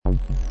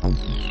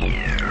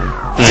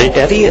The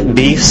Eddie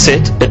B.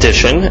 Sit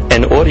edition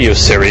and audio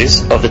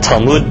series of the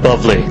Talmud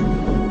Bavli.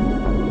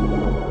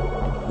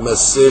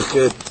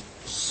 Masechet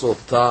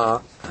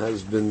Sotah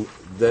has been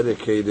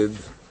dedicated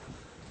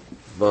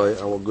by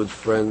our good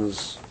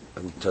friends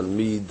and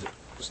Talmid,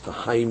 Mr.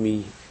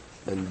 Jaime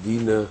and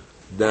Dina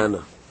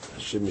Dana,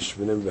 Hashem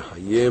Yishmenem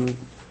V'Hayim,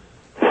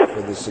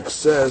 for the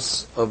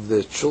success of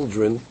their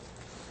children,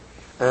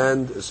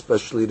 and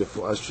especially the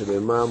Fu'as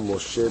Shelema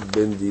Moshe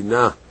ben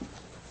Dina,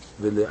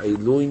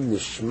 V'le'ilui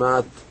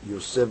Nishmat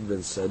Yosef ben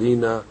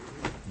Sarina,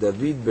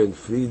 David ben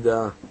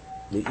Frida,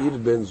 Meir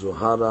ben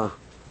Zohara,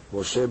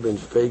 Moshe ben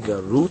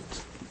Feiga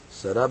Ruth,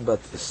 Sarah bat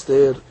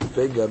Esther,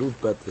 Feiga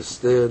Ruth bat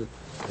Esther,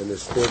 and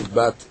Esther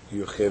bat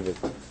Yochevet.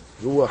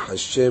 Ruach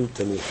Hashem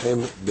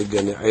tanichem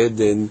began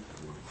Eden.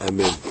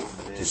 Amen.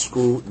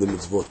 Tisku the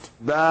mitzvot.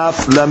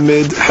 Daf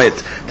Lamed Het.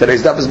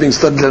 Today's daf is being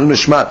studied in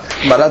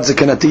Nishmat. Marat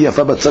Zekanati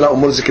Yafa bat Sarah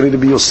Umur Zekani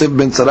Rabbi Yosef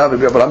ben Sarah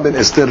Rabbi Abraham ben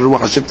Esther Ruach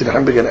Hashem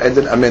tanichem began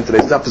Eden. Amen.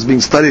 Today's daf is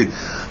being studied.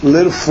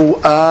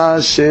 Lirfu'a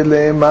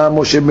Shelema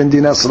Moshe ben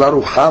Dina Sarah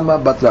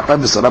Ruhama bat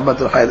Rachel Sarah bat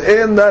Rachel.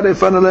 Ena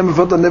refana lem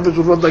fata nefesh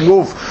ufata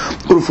guf.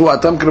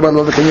 Urfu'atam kirban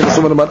lo v'kanyim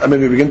suman. Amen.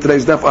 We begin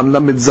today's daf on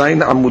Lamed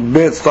Zayin Amud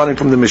Bet, starting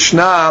from the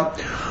Mishnah.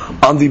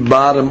 On the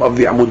bottom of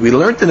the Amud, we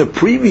learned in a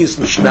previous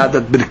Mishnah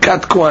that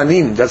Birkat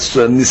Kohanim, that's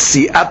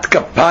Nisiat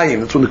Kapayim,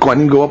 that's when the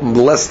Kohanim go up and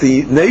bless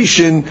the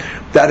nation,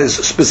 that is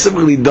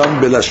specifically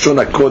done B'Lashon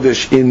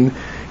HaKodesh in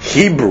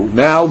Hebrew.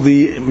 Now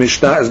the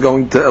Mishnah is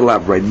going to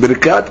elaborate.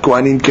 Birkat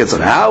Kohanim Ketzar.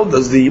 How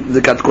does the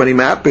Birkat Kohanim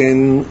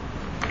happen?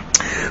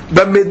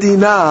 But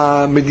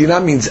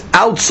Medina means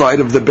outside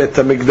of the Bet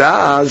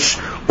HaMikdash.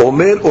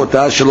 Omer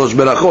Ota Shalosh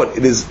Berachot.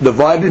 It is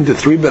divided into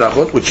three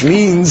berachot, which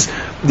means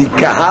the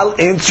Kahal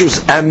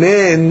answers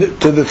Amen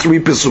to the three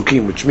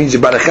Pesukim, which means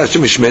Yibarech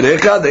Hashem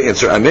Mishmerecha, they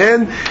answer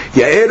Amen.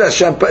 Ya'er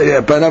Hashem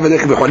Panav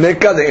Elecha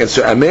V'Choneka, they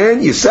answer Amen.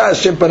 Yisa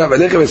Hashem Panav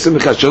Elecha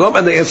V'Simcha Shalom,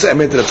 and they answer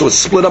Amen to that. So it's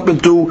split up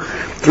into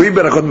three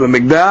berachot.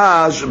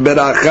 B'Mikdash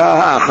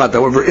Beracha Achat.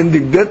 However, in the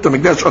Bet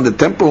HaMikdash on the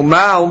Temple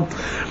Mount,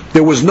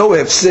 there was no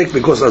hefsek,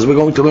 because as we're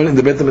going to learn in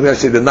the Bet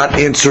HaMikdash, they did not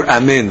answer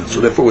Amen. So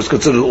therefore it was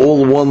considered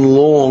all one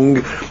long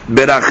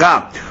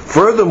beracha.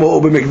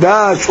 Furthermore,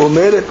 B'Mikdash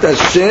Omeret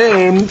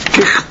Hashem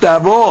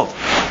Kichtavo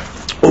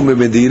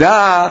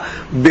Umemedira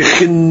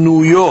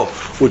B'Chinuyo,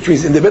 which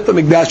means in the Bet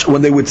HaMikdash,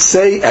 when they would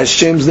say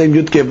Hashem's name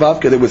Yud Kei Vav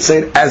Kei, they would say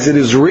it as it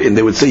is written.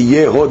 They would say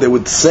Yeho, they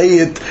would say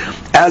it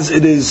as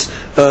it is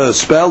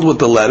spelled with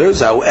the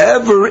letters.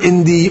 However,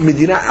 in the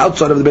Medina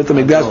outside of the Bet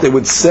HaMikdash, they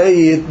would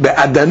say it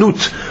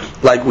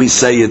Be'adanut, like we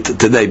say it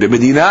today.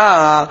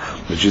 Medina,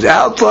 which is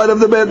outside of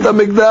the Bet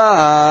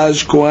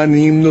HaMikdash,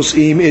 Kohanim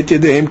Nosim et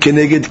Yedehem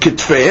Keneged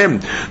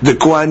Kitfehem. The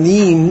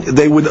Kohanim,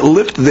 they would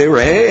lift their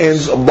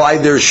hands by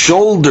their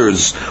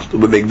shoulders.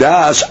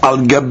 Mikdash Al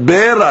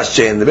Gaber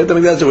Hashem. The Bet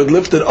HaMikdash, they would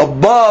lift it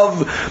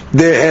above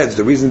their heads.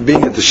 The reason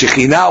being that the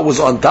Shekhinah was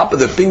on top of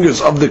the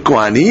fingers of the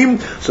Kohanim.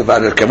 So if I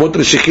had Kavot to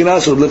the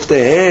Shekhinah, so would lift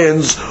their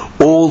hands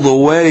all the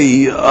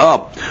way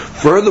up.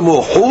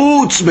 Furthermore,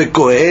 Chutz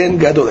Bekohen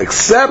Gadol,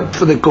 except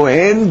for the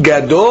Kohen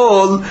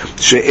Gadol,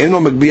 she'eno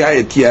magbi'a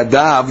et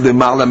yadav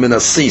lema'ala min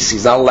hasis.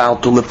 He's not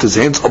allowed to lift his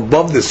hands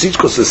above the seats,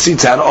 because the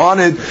seats had on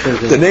it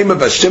the name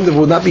of Hashem. That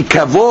would not be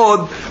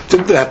kavod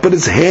to put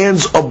his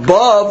hands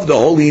above the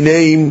holy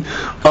name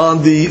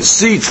on the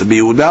seats. The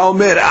Yehuda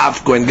Omer,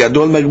 af Kohen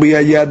Gadol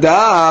magbi'a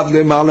yadav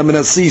lema'ala min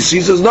hasis.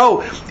 He says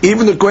no,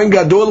 even the Kohen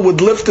Gadol would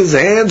lift his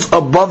hands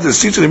above the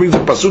seats. And he brings the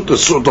pasuk to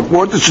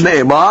support the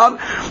Shneimar,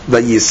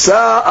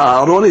 vayisa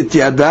Aaron et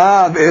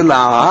yadav el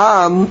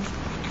ha'am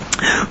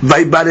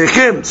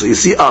Vaybarechem. So you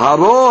see,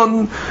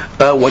 Aharon,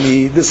 when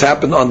this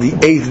happened on the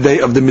 8th day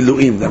of the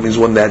Miluim, that means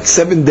when they had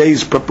 7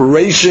 days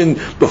preparation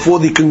before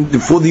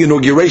the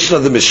inauguration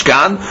of the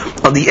Mishkan,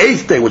 on the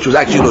 8th day, which was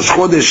actually Rosh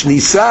Chodesh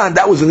Nisan,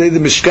 that was the day the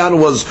Mishkan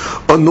was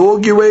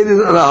inaugurated,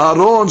 and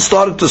Aharon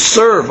started to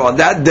serve on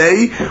that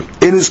day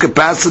in his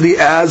capacity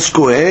as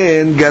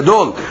Kohen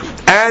Gadol.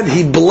 And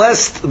he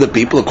blessed the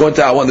people, according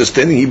to our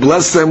understanding, he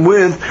blessed them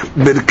with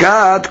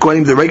Birkat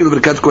Kohanim, the regular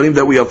Birkat Kohanim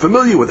that we are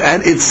familiar with.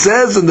 And it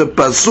says in the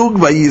Pasuk,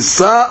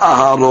 Vayisa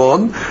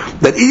Aharon,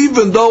 that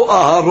even though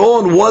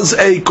Aharon was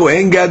a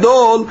Kohen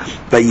Gadol,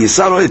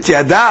 Vayisa et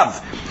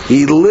Yadav,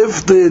 he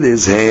lifted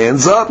his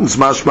hands up, and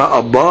smashma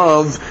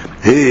above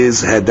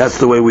his head. That's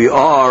the way we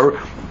are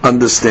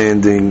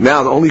understanding.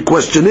 Now, the only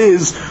question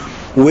is,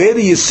 where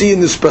do you see in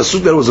this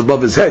pasuk that it was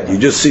above his head? You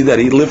just see that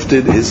he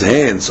lifted his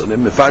hands. So the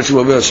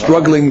Mefashim are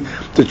struggling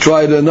to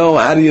try to know,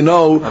 how do you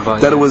know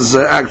that it was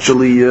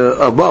actually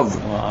above?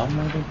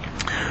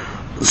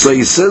 So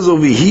he says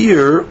over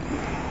here,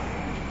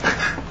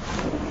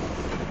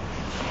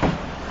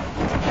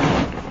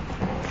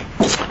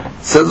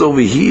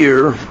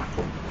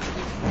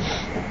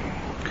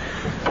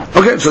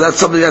 okay, so that's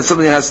something that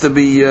has to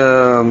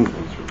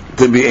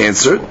be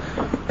answered.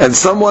 And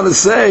some want to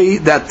say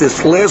that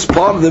this last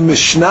part of the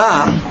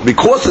Mishnah,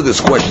 because of this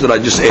question that I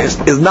just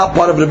asked, is not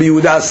part of Rabbi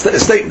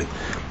Yehuda's statement.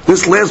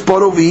 This last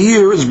part over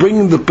here is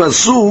bringing the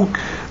pasuk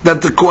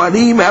that the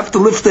Kohanim have to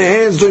lift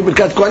their hands during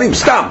Birkat Kohanim.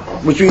 Stam.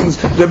 Which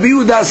means, Rabbi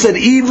Yehuda said,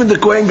 even the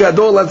Kohen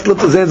Gadol has to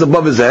lift his hands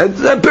above his head.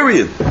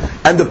 Period.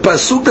 And the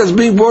pasuk that's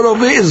being brought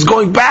over here is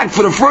going back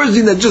for the first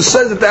thing that just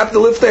says that they have to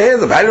lift their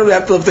hands up. How do they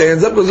have to lift their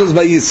hands up? Because it says,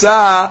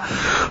 Vayisa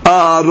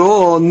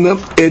Aaron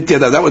et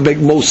yadav. That would make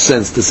most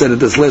sense to say that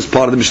this last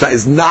part of the Mishnah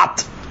is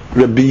not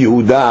Rabbi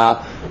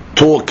Yehuda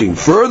talking.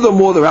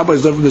 Furthermore, the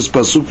rabbis learned from this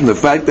pasuk from the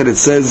fact that it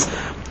says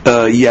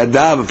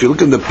Yadav. If you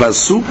look in the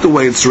pasuk, the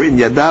way it's written,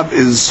 Yadav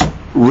is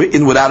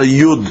written without a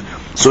yud,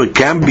 so it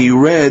can be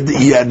read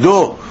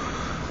Yado,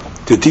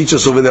 to teach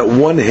us over that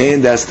one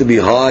hand has to be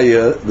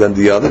higher than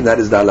the other. That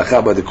is the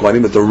halakha by the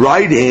Kohanim. But the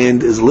right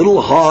hand is a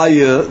little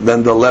higher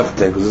than the left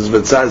hand, because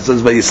it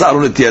says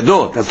Vayisarun et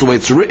Yado. That's the way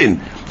it's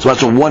written. So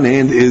that's why one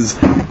hand is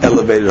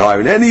elevated higher.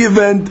 In any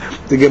event,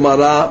 the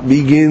Gemara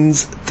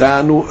begins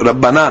Tanu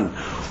Rabbanan.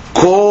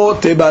 Ko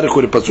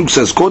tebarichu. The pasuk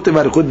says Ko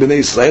tebarichu b'nei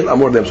Israel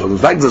amor dem. So in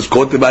fact, it says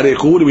Ko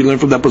tebarichu. We learn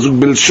from that pasuk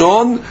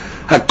Bilshon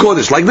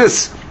HaKodesh, like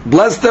this.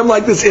 Bless them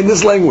like this in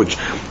this language.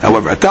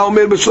 However, Ata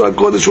omer b'shon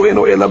HaKodesh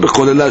u'eno ela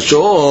b'chol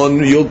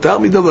lashon. You'll tell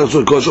me the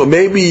Lashon HaKodesh, or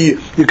maybe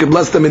you can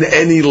bless them in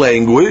any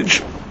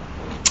language.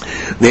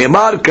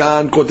 Ne'emar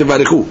kan Ko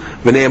tebarichu.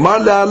 V'ne'emar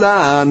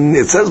la'alan.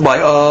 It says by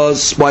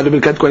us, by the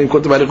Birkat Kohanim Ko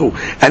tebarichu,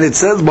 and it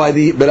says by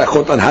the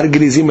Berachot on Har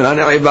Gerizim and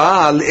Har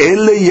Eval,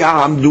 ele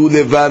ya'amdu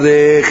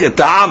levarech et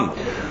ha'am.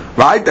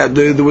 Right? The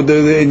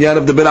inyan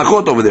of the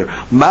Berachot over there.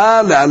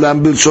 Ma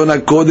la'alam b'lshon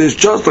HaKodesh,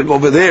 just like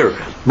over there.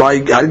 By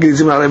Har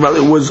Gerizim and Har Eval,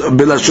 it was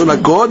b'lashon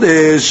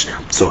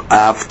HaKodesh. So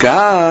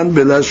Afkan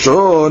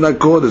b'lashon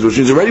HaKodesh, which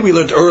is already we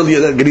learned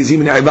earlier that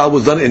Gerizim and Har Eval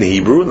was done in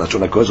Hebrew.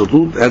 Lashon HaKodesh,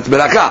 so that's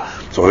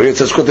Berachah. So here it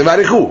says Ko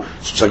tevarichu.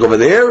 So like over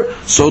there,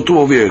 so too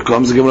over here.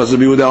 Comes the Gemara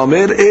Rabbi Yehuda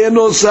Omer,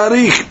 Eno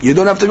sarich. You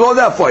don't have to go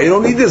that far. You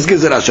don't need this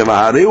Gezerah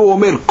Sheva. Hareu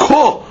Omer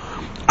Ko.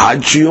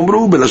 Ad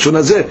shiyomru b'lashon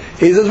hazeh.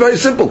 He says very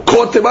simple.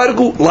 Ko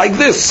tevarichu, like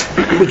this,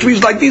 which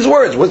means like these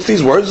words. What's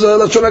these words?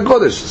 Lashon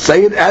HaKodesh.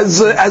 Say it as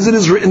it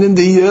is written in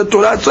the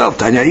Torah itself.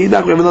 Tanya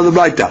Idach. We have another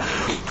brayta.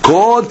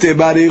 Ko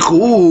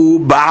tevarichu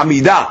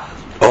ba'amidah.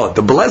 Oh,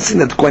 the blessing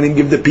that the Kohanim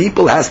give the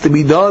people has to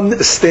be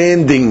done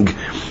standing.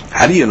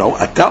 How do you know?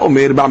 Ata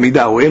omer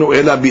ba'amidah u'eno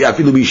ela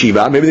afilu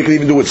b'yeshiva. Maybe they can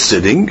even do it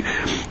sitting.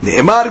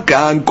 Ne'emar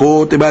kan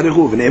ko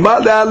tebarichu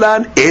v'ne'emar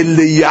la'alan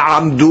ele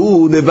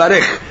ya'amdu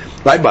nevarech.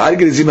 Right, Har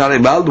Gerizim and Har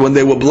Eval, when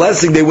they were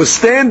blessing, they were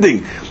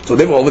standing. So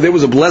over there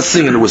was a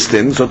blessing and it was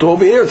standing. So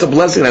over here it's a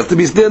blessing, it has to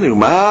be standing.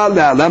 Ma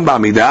la'alan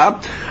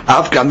ba'amidah,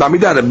 afkan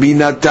ba'amidah. Rabbi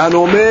Natan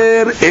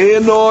omer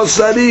eno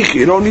sarich.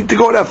 You don't need to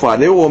go that far.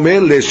 They omer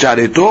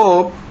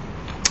le'shareto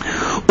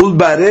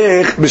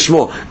Ulbarech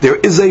b'shmo. There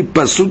is a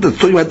pasuk that's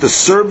talking about the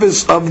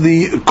service of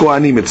the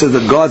Kohanim. It says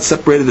that God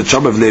separated the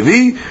tribe of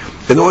Levi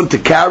in order to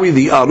carry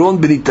the Aron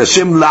b'nit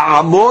Hashem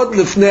la'amod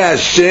lifnei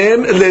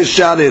Hashem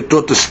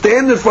le'shareto, to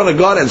stand in front of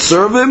God and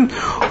serve Him.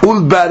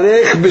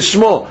 Ulbarech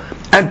b'shmo,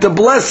 and to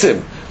bless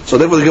Him. So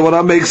therefore the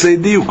Gemara makes a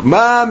diuk.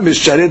 Ma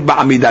misharet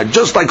ba'amidah.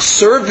 Just like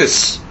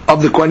service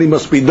of the Kohanim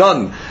must be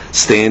done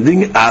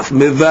standing, af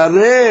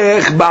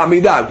mevarech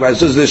ba'amidah. It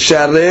says the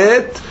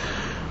sharet.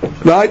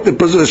 Right, the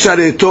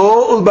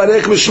Shareto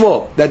Ulbarech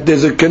Mishmo, that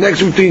there's a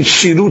connection between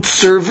Shirut,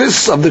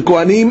 service of the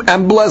Kohanim,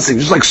 and blessing.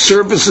 Just like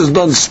service is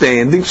done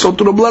standing, so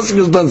to the blessing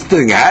is done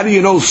standing. How do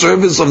you know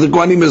service of the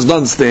Kohanim is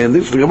done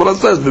standing? So the Gemara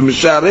says,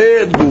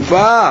 V'misharet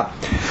gufa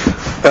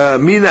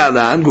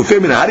minalan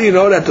gufei mina. How do you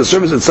know that the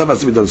service itself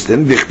has to be done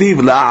standing? Dichtiv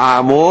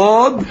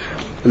la'amod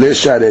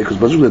le'shareh,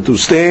 because to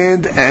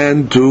stand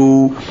and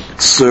to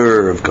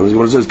serve. Comes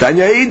the says,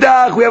 Tanya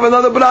Idach, we have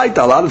another brayta.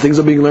 A lot of things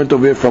are being learned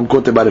over here from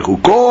Ko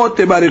tebarichu. Ko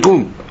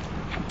tebarichu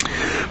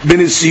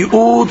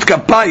b'nesiut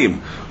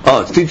kapayim.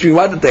 Oh, it's teaching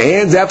what? That the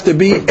hands have to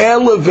be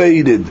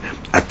elevated.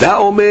 Ata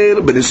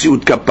omer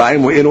b'nesiut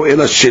kapayim we'eno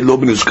ela shelo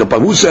b'nesiut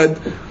kapayim. Who said?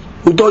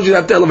 Who told you you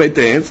have to elevate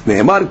the hands?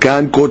 Ne'emar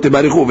kan Ko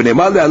tebarichu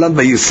v'ne'emar le'alan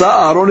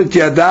v'yisa Aaron et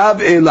yadav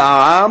el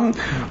ha'am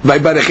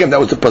v'yibarechem. That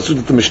was the pasuk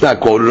that the Mishnah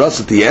quoted us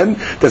at the end.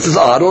 That says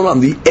Aaron on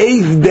the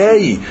 8th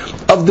day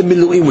of the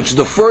Miluim, which is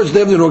the first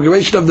day of the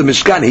inauguration of the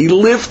Mishkan, he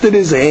lifted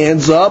his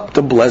hands up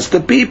to bless the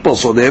people.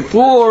 So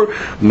therefore,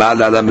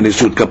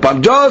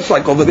 just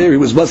like over there he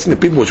was blessing the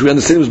people, which we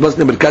understand he was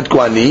blessing the Birkat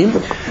Kohanim,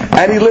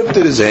 and he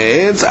lifted his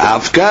hands,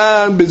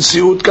 Afkan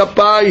b'nesiut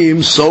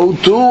kapayim, so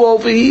too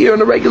over here,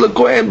 and a regular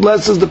Kohen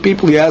blesses the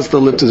people, he has to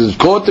lift his hands.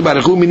 Ko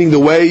tebarichu, meaning the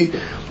way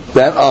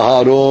that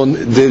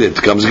Aharon did it.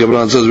 Comes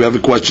Gabriel and says, we have a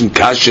question,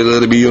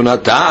 Kasher Rabbi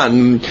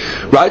Yonatan.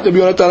 Right, Rabbi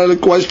Yonatan had a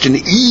question,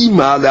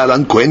 Ima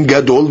la'alan Kohen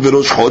Gadol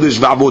v'rosh chodesh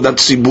v'avodat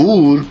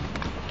tzibur.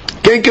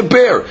 Can't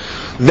compare.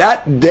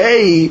 That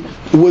day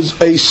was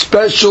a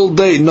special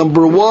day.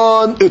 Number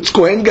one, it's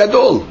Kohen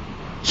Gadol.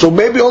 So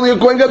maybe only a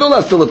Kohen Gadol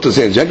has to lift his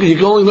hands. You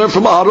can only learn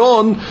from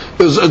Aaron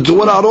to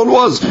what Aaron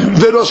was.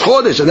 Rosh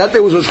Chodesh, and that day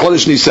was Rosh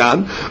Chodesh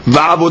Nisan.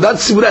 Va'avodat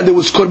Sibur, and there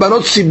was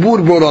Korbanot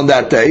Sibur brought on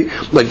that day.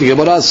 Like the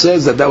Gemara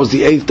says that was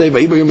the 8th day.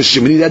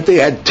 That day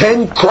had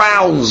 10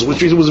 crowns,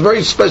 which means it was a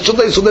very special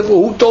day. So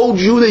therefore, who told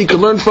you that you can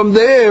learn from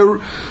there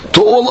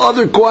to all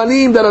other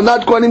Kohanim that are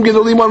not Kohanim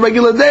Gedolim on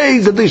regular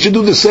days, that they should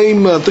do the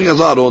same thing as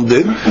Aaron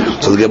did?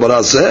 So the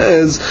Gemara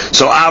says,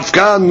 so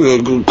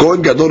Afkan,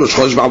 Kohen Gadol, Rosh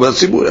Chodesh, Va'avodat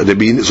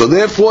Sibur. So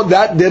therefore,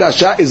 that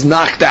derasha is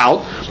knocked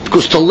out,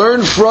 because to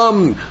learn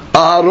from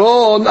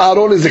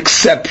Aaron is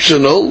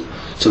exceptional.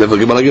 So therefore,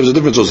 Gemara gives a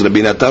difference. So the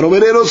Binatan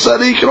Omerero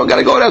Sadik, you don't got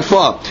to go that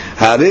far.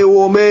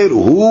 Hareu Omer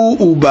Hu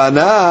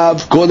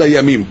Ubanav Kol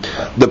Hayamim.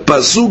 The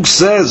pasuk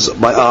says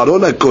by Aaron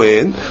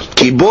HaKohen,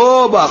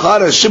 Kibo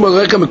Bachar Hashem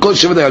Elohecha Mikol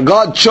Shevet Levi.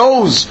 God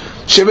chose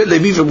Shevet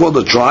Levi from all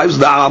the tribes.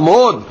 The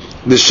Amod,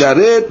 the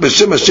Sharet,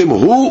 B'Shem Hashem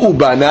Hu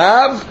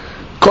Ubanav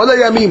Kol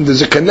Hayamim.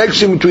 There's a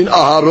connection between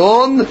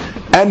Aaron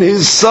and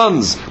his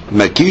sons.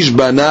 Makish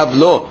Banav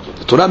Lo.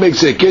 The Torah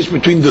makes a case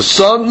between the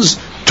sons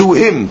to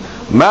him.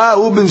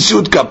 Ma'u bin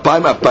siut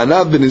kapayim,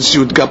 apanav bin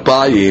siut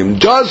kapayim.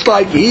 Just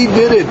like he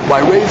did it by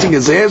raising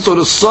his hands, so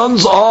the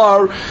sons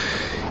are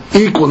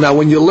equal. Now,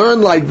 when you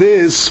learn like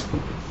this,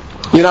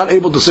 you're not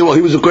able to say, well,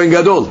 he was a Kohen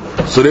Gadol,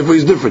 so therefore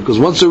he's different. Because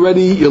once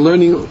already you're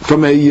learning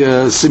from a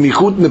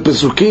simichut in the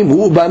Pesukim,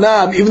 hu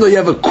banav, even though you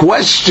have a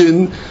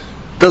question,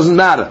 doesn't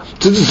matter.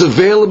 Since it's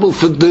available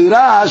for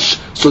Dirash,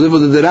 so therefore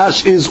the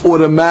Dirash is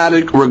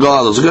automatic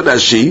regardless. Look at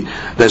Rashi.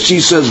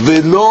 Rashi says,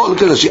 Velo,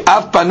 look at Rashi,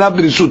 Af panav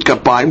b'rishut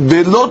kapayim,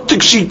 Velo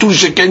tikshitu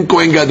sheken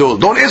Kohen Gadol.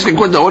 Don't ask a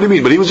question, what do you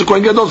mean? But he was a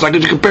Kohen Gadol, so how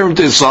could you compare him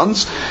to his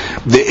sons?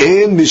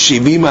 Ve'en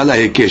mishivim ala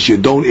hekesh. You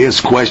don't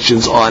ask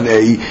questions on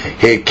a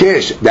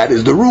hekesh. That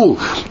is the rule.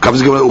 Comes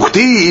the Gemara,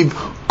 Uchtiv,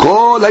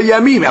 Kol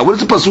hayamim. And what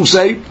does the pasuk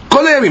say?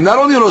 Kol hayamim. Not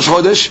only on Rosh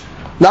Chodesh,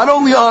 not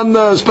only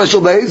on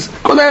special days,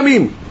 Kol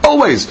hayamim.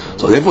 Always.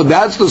 So therefore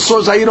that's the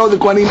source how you know the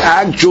Kohanim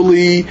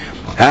actually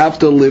have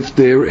to lift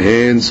their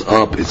hands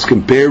up. It's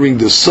comparing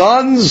the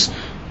sons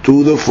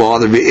to the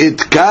father.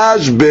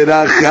 Ve'itkash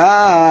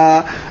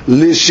beracha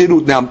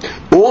l'shirut. Now,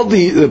 all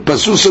the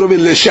pasuk said over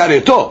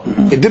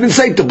l'shareto. It didn't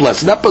say to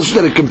bless. That pasuk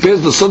that it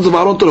compares the sons of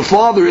Aaron to the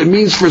father, it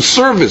means for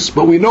service.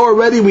 But we know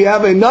already we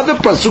have another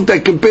pasuk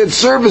that compared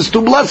service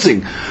to blessing.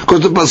 Because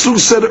the pasuk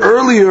said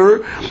earlier,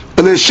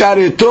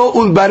 l'shareto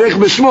ulbarech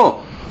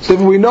b'shmo. So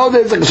we know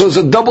that so it's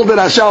a double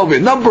derasha over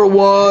it. Number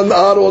one,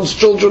 Aaron's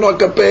children are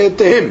compared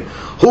to him.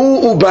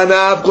 Hu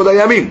ubanav kol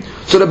hayamim.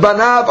 So the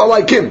banav are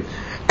like him.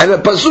 And the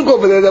pasuk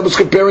over there that was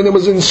comparing them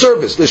was in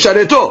service, the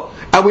shareto.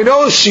 And we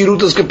know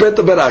shirut is compared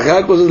to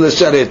beracha because it's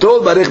the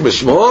shareto, barech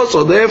b'shmo.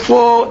 So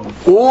therefore,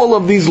 all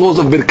of these laws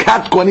of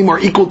birkat kohanim are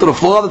equal to the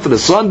father, to the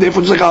son.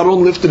 Therefore, just like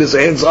Aaron lifted his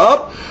hands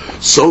up,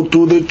 so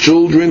to the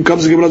children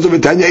comes the Gemara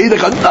of Tanya.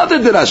 Another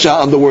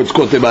derasha on the words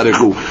Ko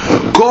Tebarechu.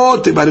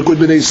 Ko Tebarechu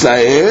b'nei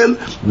Israel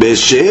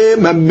b'shem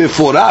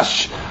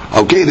meforash.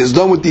 Okay, it is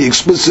done with the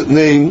explicit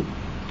name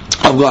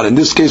of God. In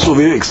this case over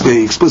here,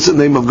 the explicit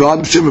name of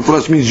God, b'shem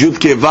meforash means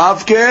Yudke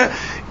Vavke,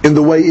 in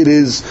the way it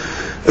is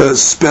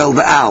spelled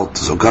out.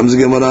 So comes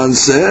the Gemara and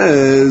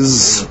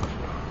says,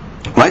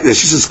 right there,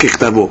 she says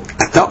Kechtavo.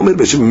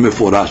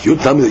 You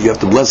tell me that you have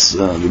to bless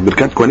the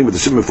Birkat Kohanim with the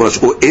Shem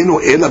Meforash. Or eno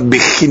ela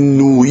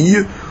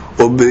bechinui,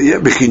 or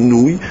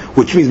bechinui,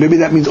 which means maybe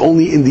that means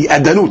only in the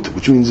Adanut,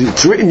 which means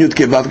it's written Yud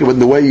Kevavke, but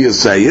the way you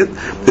say it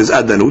is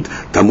Adanut.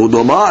 Tamud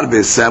Omar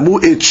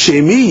ve'samu et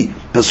Shemi.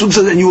 Pasuk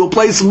says, and you will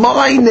place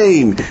my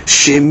name,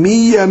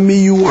 Shemi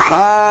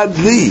miyuhad.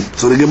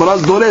 So the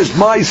Gemara's doresh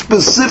my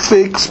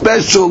specific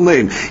special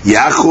name.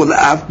 Yachol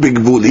af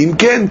b'gvulim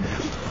ken.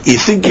 You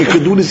think you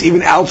could do this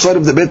even outside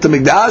of the Beit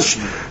HaMikdash?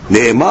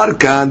 Ne'emar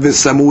kan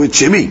v'samu et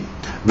Shemi.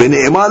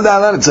 V'ne'emar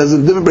la'alan, it says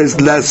in a different place,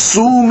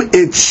 Lasum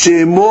et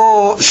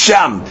Shemo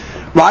sham.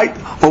 Right?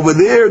 Over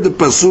there, the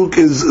Pasuk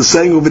is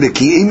saying over there,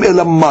 Ki'im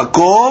el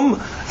makom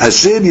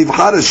asher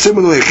yivchar Hashem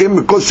Elohechem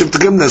mikol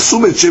shevtechem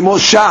lasum et Shemo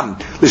sham.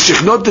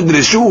 L'shichnot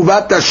tedreshu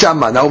uvata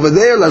shama. Now over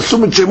there,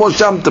 Lasum et Shemo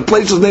sham, the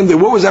place is named there.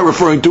 What was that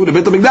referring to? The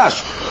Beit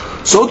HaMikdash.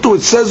 So too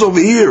it says over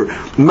here,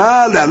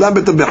 Ma le'alam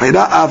bet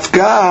ha'bechira,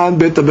 afkan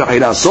bet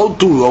ha'bechira. So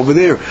too over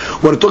there,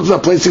 when it talks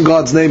about placing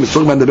God's name, it's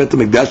talking about the Bet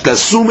HaMikdash.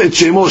 Lasum et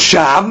Shemo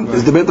sham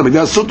is the Bet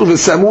HaMikdash. So too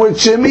v'samu et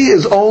Shemi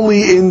is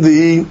only in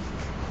the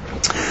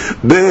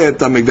Bet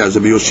HaMikdash.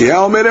 Rabbi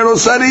Yoshia Omer eno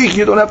sarich.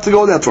 You don't have to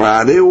go that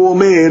far. Hareu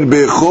Omer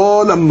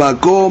bechol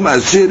hamakom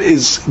asher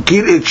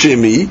izkir et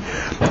Shemi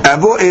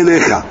avo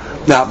elecha.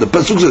 Now the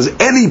pasuk says,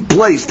 any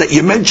place that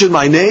you mention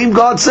my name,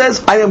 God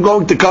says, I am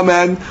going to come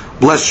and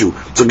bless you.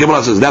 So Gemara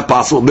says, is that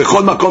possible?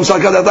 Bechol makom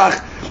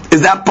salkadatach.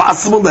 Is that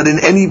possible that in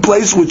any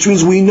place, which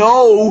means we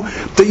know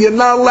that you're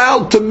not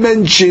allowed to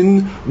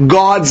mention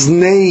God's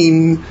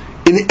name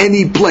in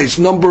any place.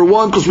 Number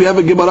one, because we have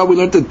a Gemara, we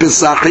learned at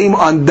Pesachim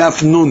on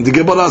Daf Nun. The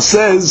Gemara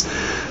says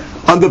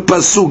on the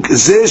pasuk,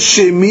 Zeh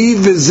Shemi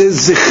v'zeh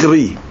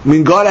Zichri. I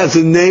mean, God has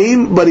a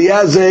name, but He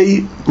has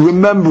a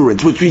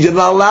remembrance, which means you're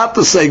not allowed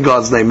to say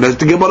God's name. The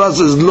Gemara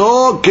says,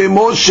 Lo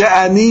kemo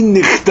she'ani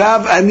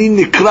nichtav ani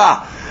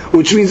nikra.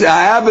 which means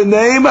I have a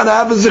name and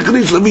I have a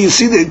zikri. So let me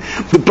see that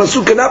the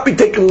pasuk cannot be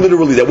taken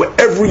literally, that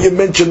wherever you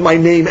mention my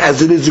name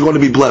as it is, you're going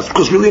to be blessed.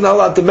 Because really you're not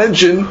allowed to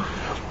mention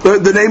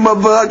the name of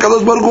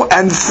Kadosh Baruch Hu,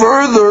 and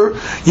further,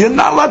 you're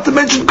not allowed to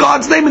mention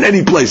God's name in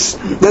any place.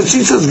 Then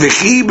she says,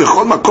 "V'chi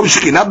b'chol makom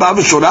shekinah ba'av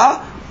shorah."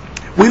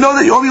 We know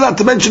that you're only allowed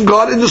to mention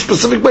God in the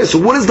specific place. So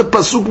what does the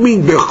pasuk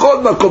mean?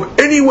 B'chol makom,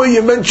 anywhere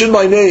you mention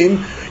my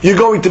name, you're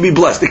going to be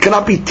blessed. It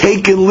cannot be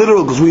taken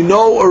literal, because we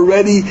know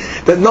already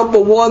that number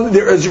one,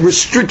 there is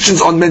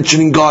restrictions on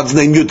mentioning God's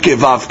name, Yud-Ke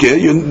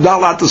Vav-Ke. You're not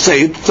allowed to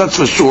say it, that's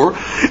for sure.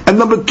 And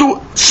number two,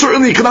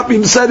 certainly it cannot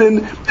be said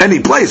in any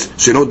place.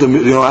 So you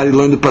know how you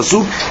learn the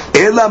pasuk?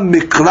 Ela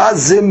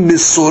mikrazim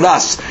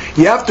misoras.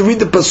 You have to read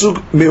the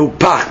pasuk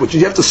meupach, which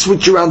you have to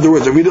switch around the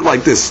words and read it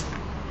like this.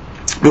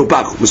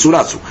 Meupach,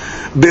 misurasu.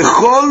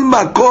 Bechol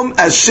makom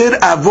asher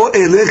avo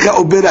elecha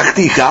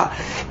uberachticha.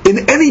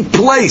 In any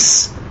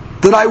place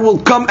that I will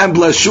come and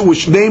bless you,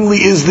 which namely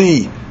is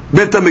the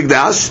Bet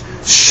HaMikdash,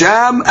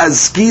 Sham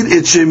Azkir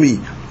Et Shemi.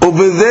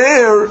 Over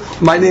there,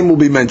 my name will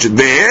be mentioned.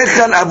 Where's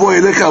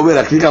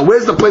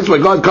the place where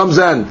God comes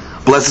and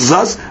blesses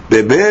us?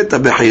 Bebet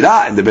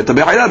HaBechira, in the Bet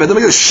HaBechira, Bet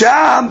HaMikdash,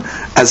 Sham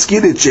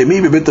Azkir Et Shemi,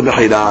 Bebet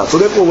HaBechira. So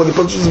therefore, when the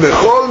pasuk says,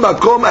 Bechol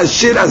Makom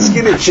Asher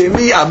Azkir Et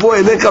Shemi, Avo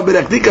Elecha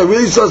Berachtika,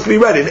 really supposed to be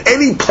read. In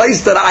any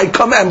place that I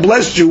come and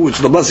bless you, which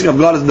the blessing of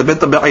God is in the Bet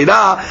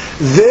HaBechira,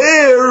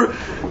 there,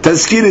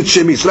 Tazkir Et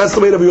Shemi. So that's the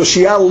way that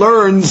Yoshia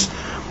learns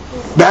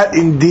that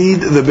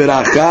indeed the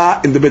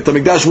Beracha in the Bet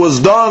HaMikdash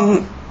was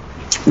done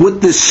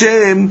with the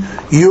Shem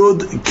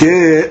Yud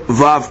Ke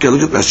Vav Ke.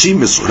 Look at Rashi,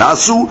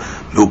 Mesurasu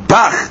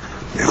Nupach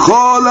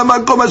Bechol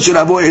HaMakom Asher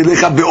Avo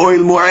Elecha Be'oil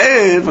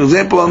Moed. For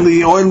example, on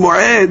the Oil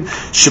Moed,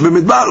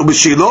 Shebemidbar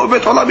U'B'Shilo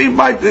Bet Olamim.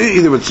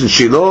 Either it's in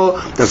Shiloh,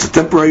 that's a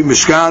temporary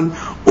Mishkan,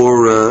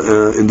 or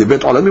in the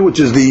Bet Olamim, which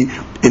is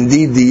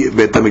indeed the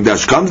Bet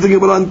HaMikdash. Comes the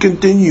Gemara and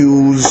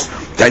continues.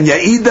 Tanya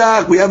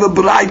Idak, we have a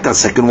Braita,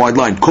 second wide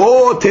line.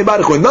 Ko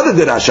Tebarechu, another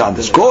derasha on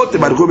this. Ko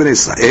Tebarechu B'nei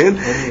Israel,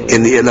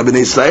 in the Ela B'nei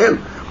Israel.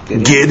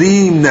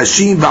 Gerim,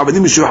 Nashim,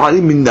 V'Abadim,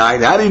 Mishuhalim,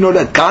 Minnayin. How do you know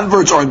that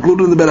converts are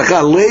included in the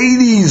Berakah?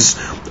 Ladies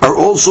are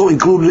also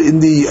included in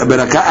the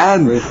Berakah,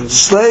 and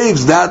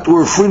slaves that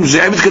were free,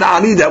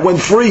 that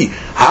went free.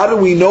 How do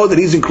we know that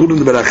he's included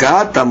in the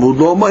Berakah? Tamud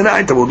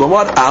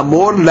Lomar,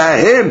 Amor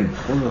Lahem.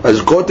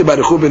 As Ko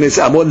Tebarechu B'nei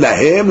Israel, Amor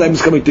Lahem, Lahem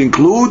is coming to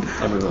include,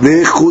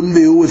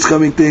 V'Chullihu is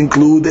coming to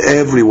include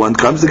everyone.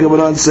 Comes the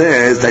Gemara and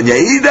says, Tanya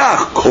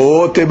Idach,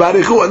 Ko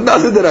Tebarechu,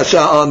 another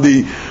derasha on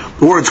the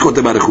words Ko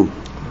Tebarechu.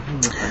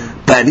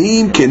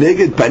 Panim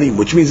keneged panim,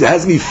 which means it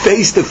has to be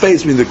face to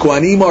face. Means the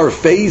Kohanim are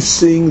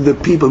facing the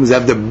people. It means they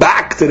have the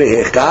back to the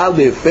Hechal,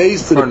 they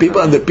face to the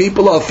people, and the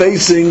people are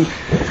facing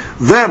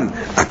them.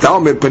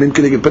 Ataomer panim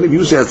keneged panim.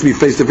 You say it has to be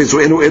face to face. So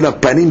enu ela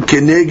panim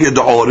keneged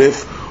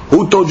orif.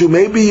 Who told you?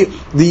 Maybe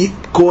the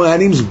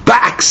Kohanim's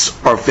backs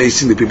are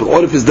facing the people.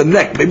 Orif is the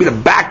neck. Maybe the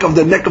back of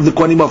the neck of the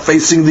Kohanim are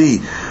facing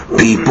the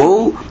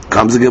people.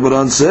 Comes the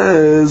Gemara and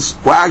says,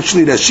 well,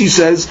 actually, that she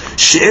says, maybe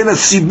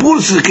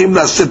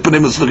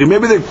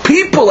the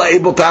people are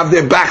able to have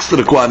their backs to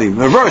the Kohanim.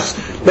 Reverse.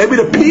 Maybe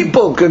the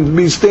people can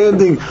be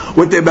standing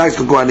with their backs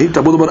to the Kohanim.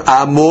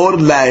 Amor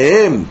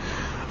lahem.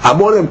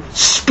 Amor lahem.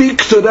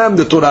 Speak to them,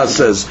 the Torah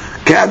says.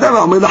 Like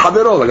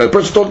a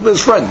person talking to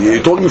his friend.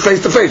 You're talking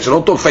face to face. You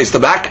don't talk face to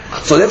back.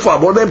 So therefore,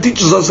 Amor lahem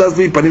teaches us as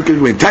the panim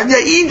keneged. Tanya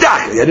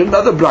idach. Yet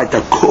another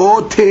braita.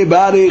 Ko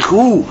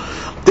tebarechu.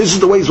 This is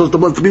the way it's supposed to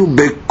bless the people.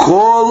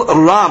 Bekol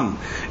ram.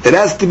 It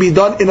has to be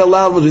done in a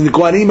loud voice. The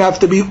Kohanim have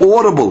to be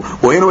audible.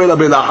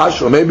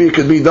 Or maybe it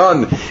could be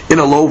done in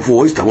a low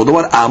voice.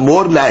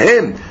 Amor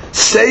lahem.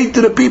 Say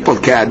to the people,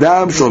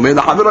 Ka'adam shomei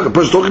l'chaverah. A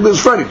person talking to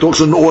his friend, he talks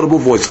in an audible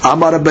voice.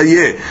 Amar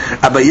Abaye.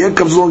 Abaye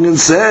comes along and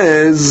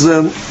says,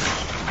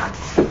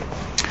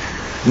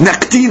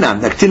 Naktina.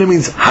 Naktina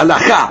means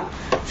halakha.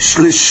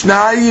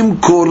 Shlishnayim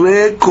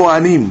koreh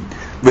kohanim.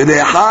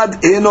 ולאחד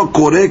אינו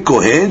קורא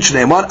כהן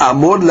שנאמר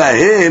אמור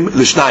להם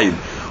לשניים,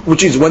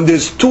 which is when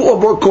there's two or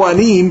more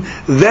Kohanim,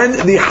 then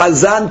the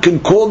Hazan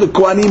can call the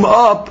Kohanim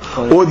up,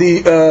 or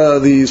the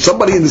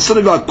somebody in the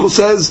synagogue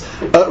says,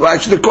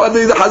 actually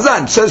the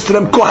Hazan says to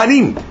them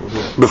Kohanim.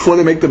 Before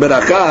they make the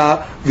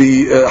Berakah,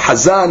 the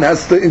Hazan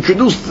has to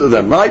introduce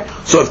them, right?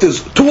 So if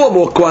there's two or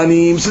more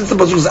Kohanim, since the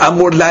pasuk is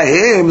Amor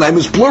Lahem, Lahem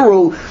is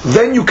plural,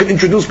 then you can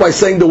introduce by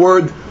saying the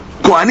word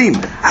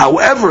Kohanim.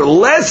 However,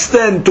 less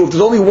than two, if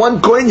there's only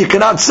one Kohen, you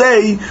cannot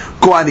say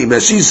Kohanim.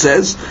 As she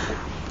says,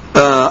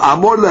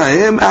 Amor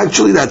Lahem,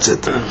 actually that's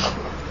it.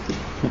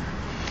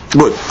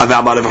 Good.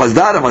 Avamar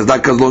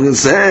comes along and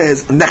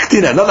says,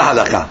 Nachtina, another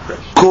halakha.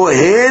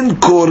 Kohen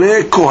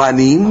kore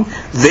kohanim,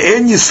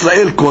 ve'en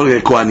Yisrael kore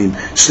kohanim.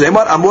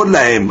 Shlemar amor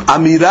lahem.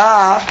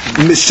 Amira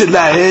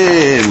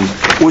mishlahem.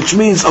 Which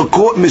means,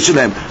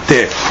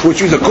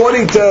 which means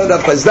according to the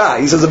Chazda,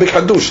 he says a big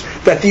hadush,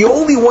 that the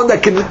only one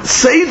that can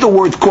say the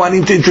word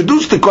kohanim to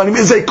introduce the kohanim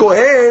is a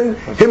kohen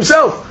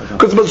himself.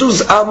 Because the Pasuk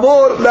is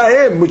amor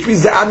lahem, which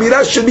means the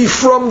amira should be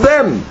from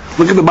them.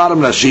 Look at the bottom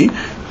Rashi.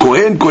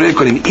 כהן קורא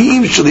כהנים.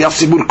 אם שליח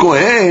ציבור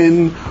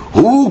כהן,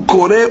 הוא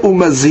קורא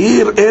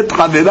ומזהיר את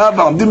חבריו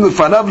העומדים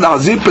לפניו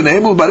להזהיר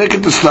פניהם ולברך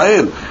את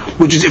ישראל.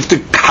 Which is, if the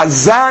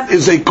Hazan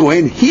is a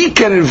Kohen, he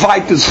can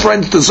invite his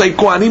friends to say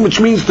Kohanim, which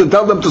means to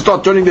tell them to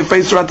start turning their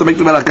face around to make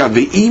the barakah.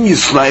 Ve'im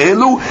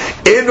Yisraelu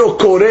eno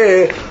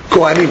kore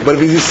Kohanim. But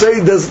if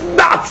Yisrael does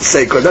not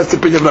say Kohen, that's the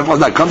opinion of Rav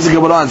Chazda. Comes the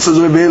Gemara and says,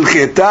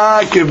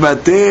 Ve'ilcheta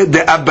kevate de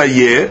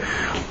Abaye.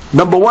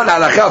 Number one,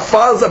 halakha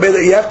falls that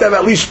you have to have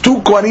at least two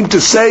Kohanim to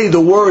say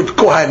the word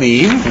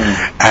Kohanim.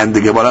 And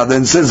the Gemara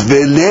then says,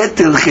 Ve'let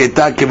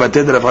ilcheta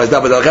kevate de Rav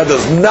Chazda. But the halakha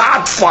does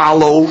not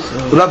follow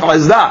Rav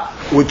Chazda.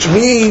 Which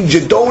means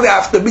you don't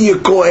have to be a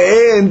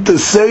Kohen to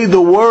say the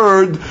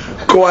word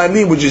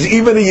Kohanim, which is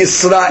even a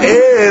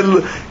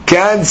Yisrael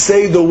can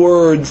say the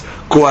words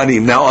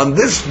Kohanim. Now on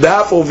this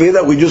daf over here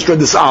that we just read,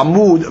 this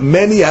Amud,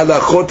 many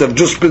halachot have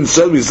just been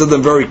said. We said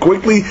them very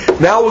quickly.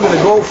 Now we're going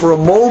to go for a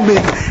moment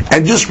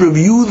and just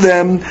review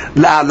them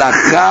la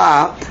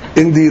halacha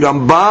in the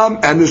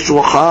Rambam and the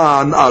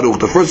Shulchan Aruch.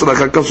 The first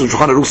halakha comes from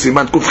Shulchan Aruch,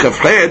 Siman Kuf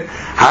Chafchet,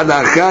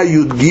 halakha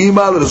Yud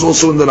Gimal. It is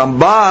also in the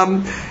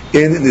Rambam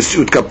in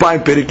Nisiut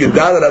Kapayim Perik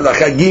Yudal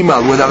halakha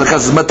Gimal, where the halakha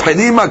says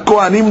Matchilim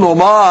HaKohanim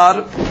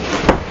Lomar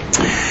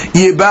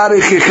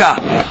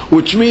Yebarechecha,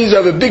 which means you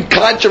have a big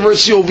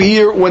controversy over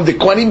here. When the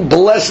Kohanim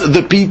bless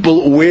the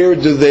people, where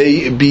do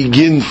they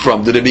begin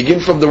from? Do they begin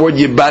from the word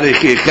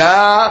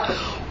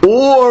Yebarechecha,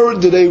 or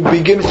do they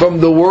begin from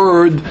the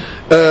word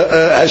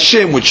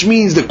Hashem? Which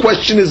means the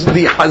question is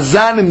the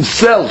Hazan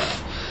himself,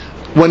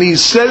 when he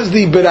says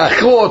the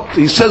berachot,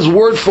 he says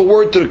word for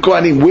word to the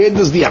Kohanim, where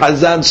does the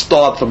Hazan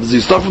start from? Does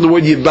he start from the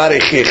word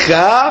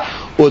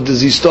Yebarechecha, or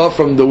does he start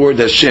from the word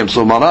Hashem?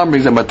 So Maran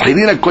brings them,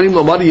 Matchilin HaKohanim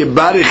Lomar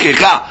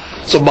Yebarechecha.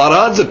 So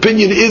Maran's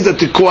opinion is that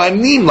the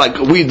Kohanim, like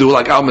we do,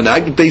 like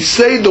Almanach, they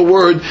say the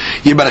word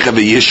Yebarechecha.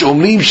 V'yesh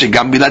omrim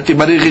shegam milat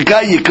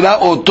Yebarechecha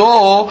yikra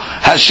oto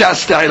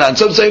hashas te'ilan.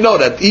 Some say no,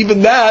 that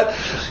even that,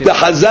 the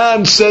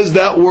Hazan says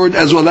that word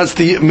as well. That's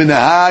the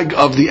minhag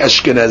of the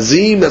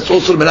Ashkenazim. That's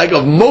also the minhag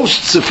of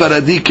most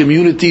Sephardi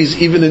communities,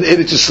 even in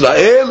Eretz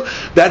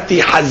Yisrael, that the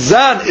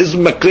Hazan is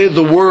makre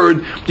the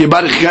word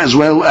Yebarechecha as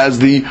well as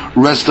the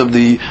rest of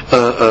the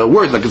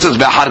words. Like it says,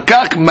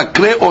 v'harkach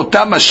makre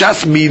ota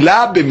hashas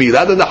mila b'mila.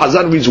 Rather, the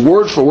Hazan reads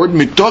word for word,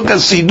 mitok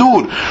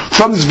sidur.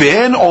 From this,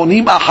 v'hen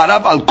onim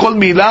acharav al kol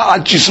mila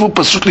ad chismu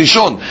pasuk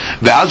lishon.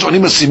 V'az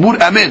onim asibur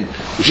amen.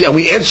 And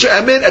we answer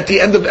amen at the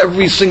end of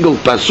every single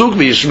pasuk.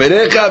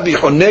 V'yishmerecha,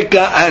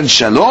 v'ychoneka, and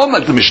shalom,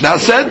 like the Mishnah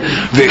said.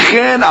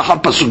 V'chen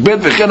achar pasuk bet,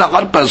 v'chen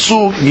achar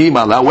pasuk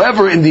gimal.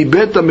 However, in the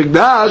Bet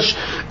HaMikdash,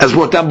 as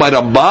brought down by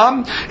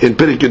Rambam, in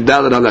Perik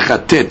Yudal and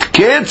Halakha Tet,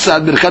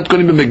 ketzad birchat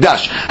kohanim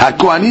b'mikdash.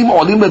 HaKohanim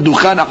olim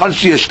ledukhan achar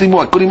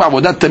sheyashlimu HaKohanim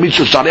avodat tamid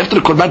shel shachar. After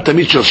the korban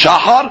tamid shel shachar,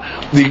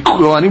 the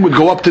Kohanim would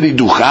go up to the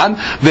Duchan.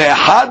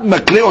 Ve'ehad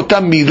makre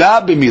otam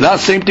mila b'mila,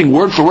 same thing,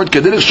 word for word,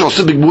 kederech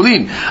she'oseh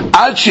b'gbulin.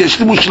 Ad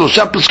sheyashlimu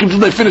shlosha pasukim, till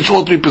they finish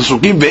all three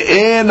pasukim.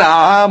 Ve'en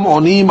ha'am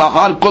onim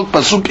achar kol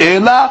pasuk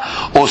ela,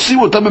 osim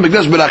otam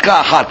b'mikdash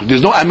beraka achat.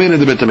 There's no amen in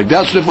the Bet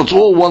HaMikdash, therefore it's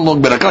all one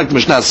long beraka, like the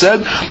Mishnah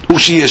said.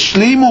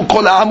 U'sheyashlimu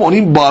kol ha'am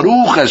onim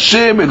baruch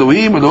Hashem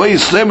Elohim Elohei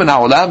Yisrael min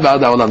ha'olam v'ad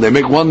ha'olam. They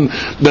make one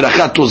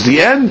beraka towards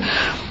the end.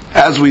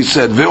 As we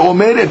said,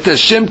 ve'omer et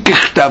Hashem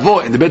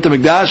kichtavo. In the Bet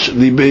HaMikdash,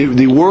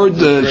 the word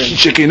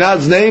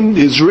Shekinah's name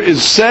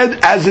is said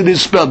as it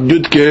is spelled,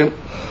 Yudke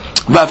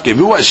Vavke.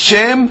 V'hu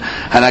Hashem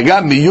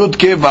hanagah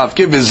miyudke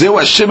Vavke, v'zehu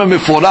Hashem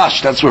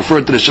HaMeforash. That's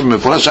referred to the Hashem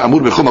HaMeforash,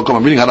 Amur b'chol makom.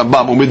 I'm reading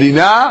Harambam.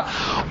 U'medina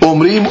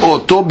omrim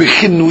oto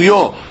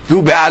b'chinuyo,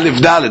 v'hu be'alef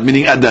dalet,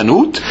 meaning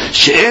adanut,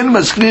 she'en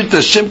mazkir et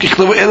Hashem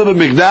kichtavo ela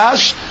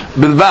b'mikdash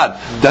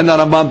bilvad. Then the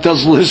Rambam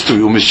tells the history.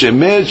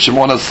 U'mishemet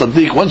Shimon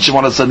HaTzadik. Once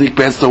Shimon HaTzadik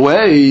passed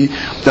away,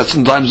 that's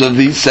in times of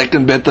the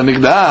second Bet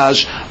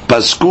HaMikdash,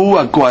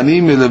 pasku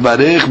HaKohanim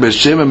levarech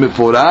b'Shem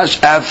HaMeforash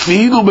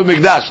afilu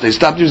b'mikdash. They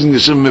stopped using the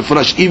Shem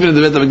HaMeforash even in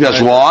the Bet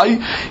HaMikdash. Why?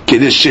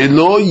 Kedei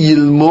shelo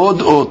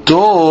yilmod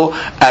oto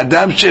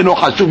adam she'eno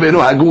hashuv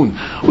ve'eno hagun.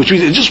 Which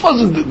means it just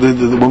wasn't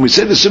when we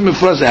say the Shem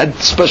HaMeforash, it had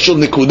special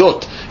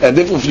nikudot, and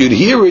therefore if you'd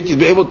hear it, you'd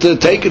be able to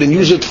take it and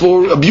use it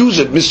for abuse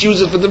it,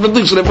 misuse it for different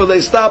things. So therefore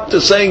they stopped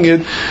saying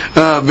it.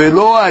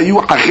 Ve'lo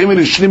hayu hachim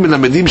elishnim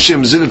melamedim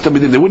shem zeh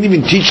letamidin. They wouldn't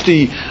even teach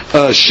the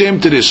Shem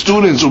to their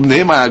students.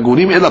 Ubneim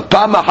hagunim ela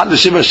pam achad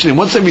l'sheva shnim.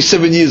 Once every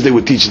 7 years they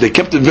would teach it. They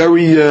kept it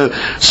very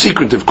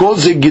secretive. Kol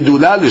ze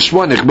gedula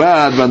l'shmo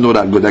nechbad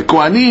v'norah. The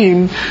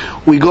Kohanim,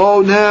 we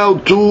go now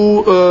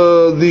to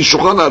the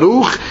Shulchan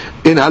Aruch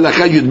in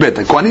Halakha Yudbet.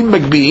 The Kohanim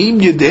magbi'im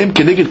yedehem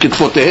keneged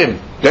kitfotehem.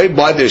 Okay,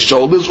 by their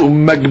shoulders,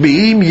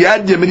 magbi'im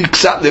yad yamini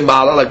ksat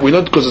lemala, like we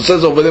know, because it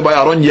says over there by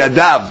Aaron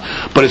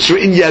yadav, but it's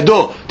written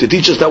yado, to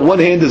teach us that one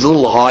hand is a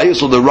little higher,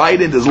 so the right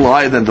hand is a little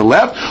higher than the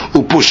left.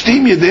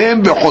 Upushtim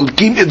yedehem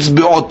v'cholkim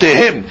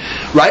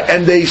etzbe'otehem, right,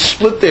 and they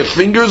split their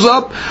fingers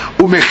up.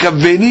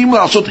 Umechavenim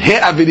la'asot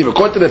he'avenim.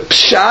 According to the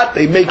pshat,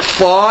 they make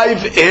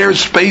 5 air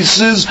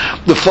spaces.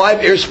 The 5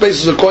 air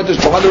spaces, according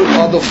to Shulchan Aruch,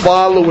 are the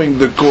following.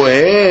 The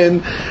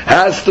Kohen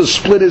has to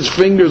split his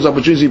fingers up,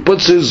 which means he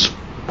puts his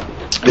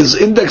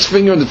index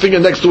finger and the finger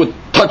next to it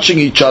touching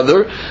each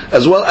other,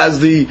 as well as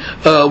the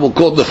we'll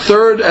call it the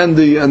third and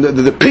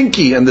the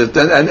pinky and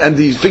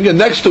the finger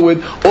next to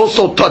it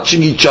also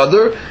touching each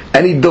other,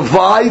 and he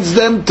divides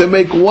them to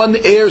make one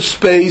air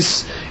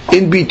space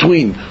in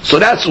between. So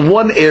that's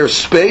one air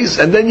space,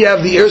 and then you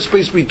have the air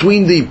space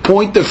between the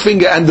pointer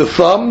finger and the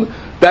thumb.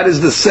 That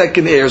is the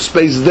second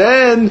airspace.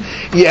 Then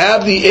you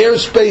have the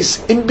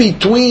airspace in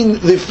between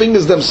the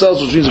fingers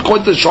themselves, which means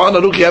according to the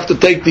Shulchan Aruch, you have to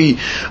take the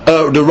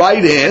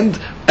right hand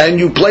and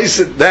you place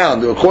it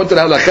down. According to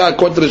the Halakha,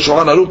 according to the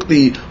Shulchan Aruch,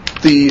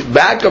 the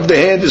back of the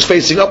hand is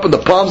facing up and the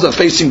palms are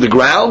facing the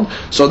ground.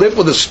 So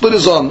therefore the split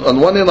is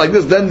on one hand like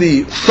this. Then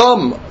the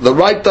thumb, the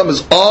right thumb,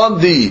 is on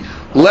the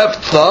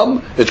left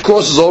thumb, it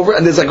crosses over,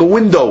 and there's like a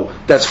window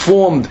that's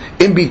formed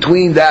in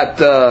between that,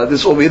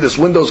 this over here, this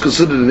window is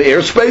considered an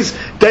airspace.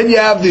 Then you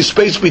have the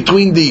space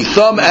between the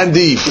thumb and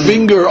the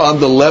finger on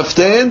the left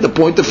hand, the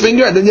pointer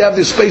finger, and then you have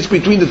the space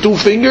between the two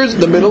fingers in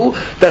the middle.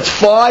 That's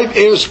 5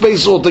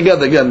 airspaces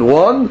altogether. Again,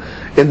 1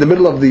 in the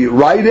middle of the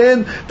right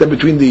hand, then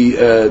between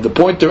the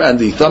pointer and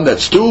the thumb,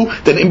 that's 2,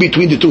 then in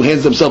between the two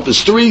hands themselves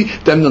is 3,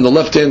 then on the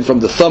left hand from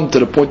the thumb to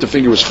the pointer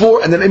finger is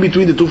 4, and then in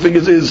between the two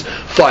fingers is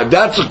 5.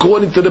 That's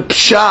according to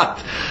the Pshat.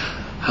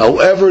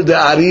 However, the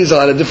Arizal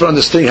had a different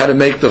understanding how to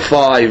make the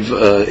 5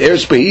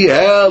 airspace. He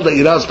held that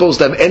you're not supposed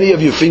to have any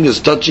of your fingers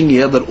touching. He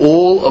held that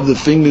all of the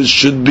fingers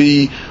should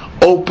be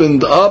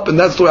opened up, and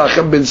that's the way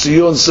Acham ben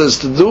Sion says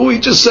to do. He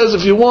just says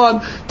if you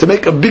want to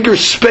make a bigger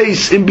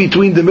space in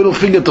between the middle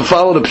finger to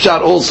follow the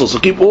pshat also, so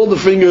keep all the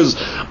fingers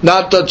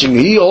not touching.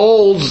 He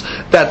holds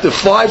that the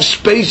 5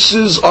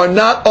 spaces are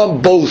not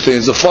on both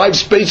hands, the 5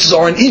 spaces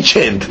are on each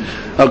hand.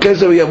 Okay,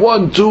 so we have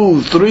 1,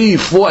 2, 3,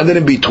 4, and then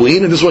in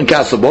between, and this one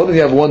casts the both, and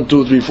you have 1,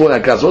 2, 3, 4, and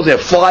that casts the both. You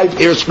have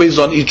 5 air spaces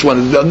on each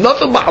one. There's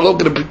nothing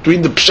mahaloket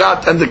between the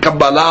pshat and the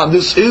Kabbalah, and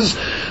this is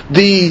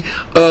the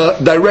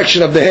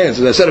direction of the hands.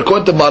 As I said,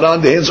 according to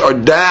Maran, the hands are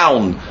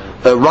down,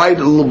 right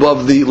a little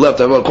above the left.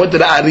 According to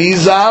the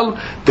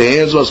Arizal, the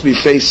hands must be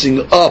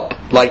facing up,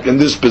 like in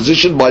this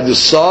position, by the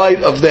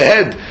side of the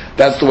head.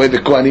 That's the way the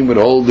Kohanim would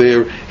hold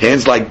their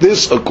hands, like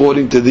this,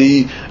 according to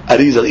the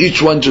Arizal.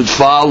 Each one should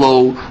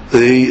follow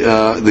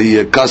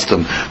the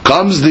custom.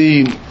 Comes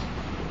the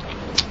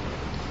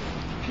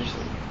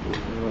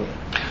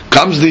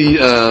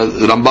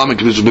Rambam in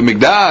Kedusha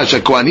B'Mikdash,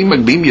 HaKohanim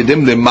Magbiim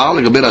Yedim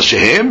Lemar Legaber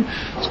Hashem.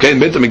 Okay, in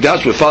Beit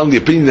HaMikdash we're following the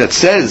opinion that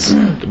says, to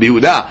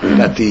Yehuda,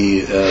 that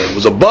the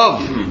was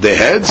above their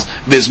heads.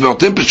 I'm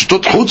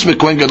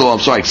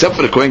sorry, except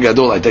for the Kohen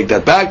Gadol, I take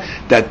that back,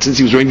 that since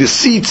he was wearing the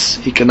seats,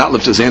 he cannot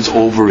lift his hands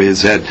over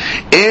his head.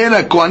 And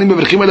HaKohanim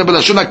Mevrechim Ela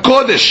B'Lashon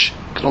HaKodesh,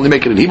 can only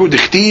make it in Hebrew,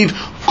 Dichtiv,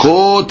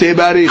 Ko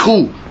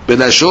Tebarichu.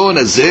 בלשון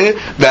הזה,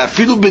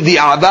 ואפילו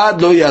בדיעבד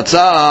לא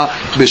יצא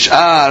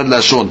בשאר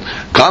לשון.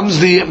 comes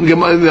the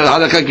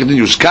halakha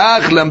continues,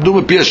 כך למדו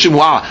מפי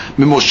השמועה,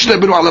 ממשה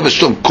רבנו עליו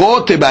השלום,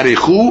 כה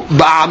תברכו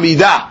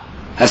בעמידה,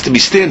 has to be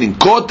standing,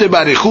 כה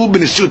תברכו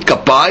בנשיאות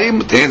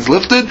כפיים, hands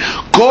lifted,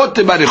 כה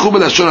תברכו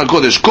בלשון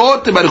הקודש, כה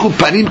תברכו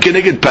פנים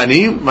כנגד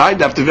פנים,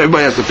 right,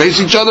 everybody has to face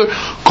each other,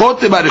 כה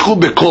תברכו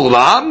בקול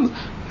רם,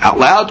 out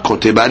loud, כה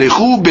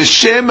תברכו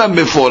בשם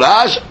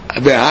המפורש,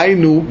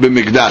 והיינו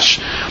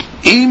במקדש.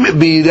 אם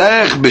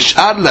בירך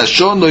בשאר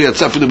לשון לא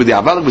יצא אפילו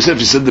בדיעבד, like we said,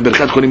 if you said the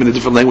ברכת כהנים in a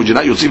different language, you're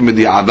not יוצאים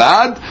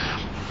בדיעבד,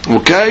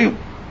 okay?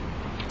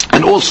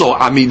 And also,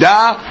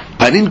 עמידה,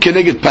 פנים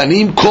כנגד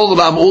פנים, כל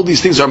רם, all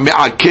these things are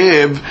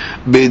מעכב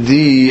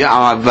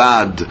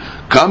בדיעבד.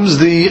 comes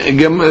the,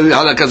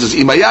 halakha says,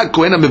 אם היה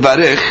הכהן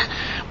המברך,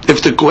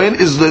 if the Kohen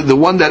is the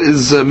one that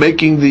is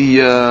making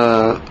the,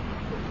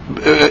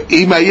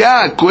 אם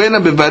היה הכהן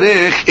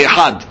המברך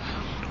אחד,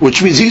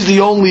 which means he's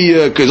the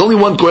only, there's only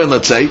one Kohen,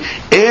 let's say,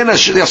 like we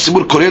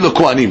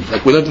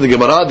learned in the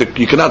Gemara,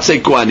 you cannot say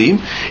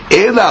Kohanim,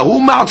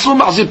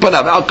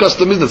 our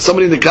custom is that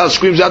somebody in the class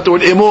screams out the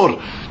word Emor,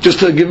 just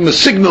to give him a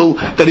signal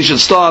that he should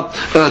start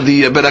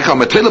the Berakah.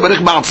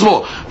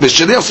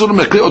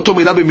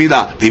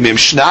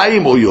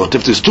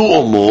 If there's 2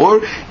 or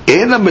more,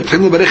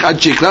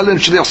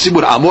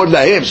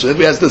 so if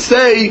he has to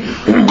say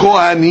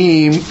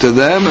Kohanim to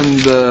them,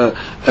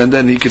 and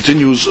then he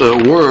continues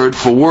word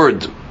for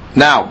word.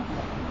 Now,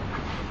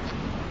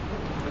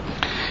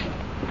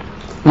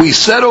 we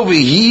said over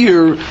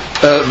here,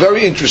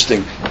 very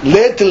interesting,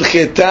 Letil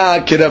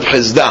Cheta Kirav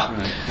Hezdah.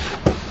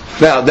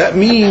 Now, that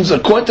means,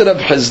 according to Rav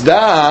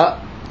Hezdah,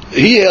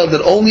 he held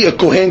that only a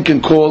Kohen can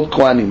call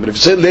Kohanim. But if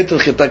you say Letil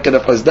Cheta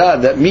Kirav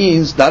Hezdah, that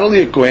means not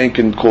only a Kohen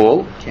can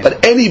call,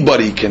 but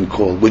anybody can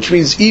call, which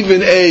means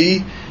even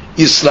a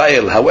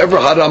Yisrael. However,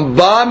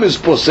 Harambam is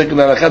posek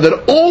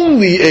that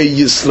only a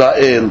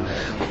Yisrael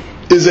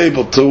is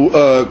able to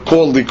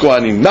call the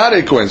Kohanim, not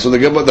a Kohen. So I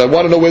want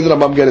to know where the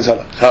Rambam gets his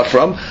halakha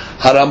from.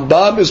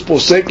 Harambam is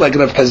posek like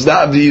Rav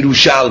Hezdah of the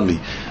Yerushalmi.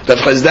 Rav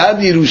Chazda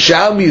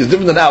Yerushalmi is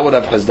different than our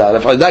Rav Chazda.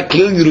 Rav Chazda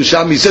clearly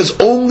Yerushalmi says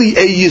only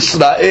a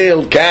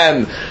Yisrael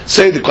can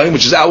say the Kohen,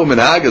 which is our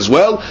minhag as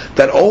well,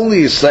 that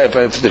only Yisrael,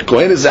 if the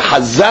Kohen is a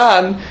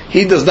Hazan,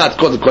 he does not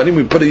call the Kohenim,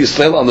 we put a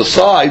Yisrael on the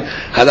side.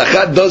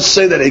 Halakha does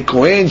say that a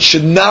Kohen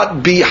should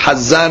not be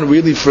Hazan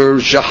really for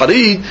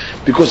Shacharit,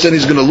 because then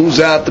he's going to lose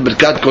out the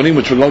Birkat Kohenim,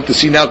 which we're going to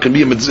see now can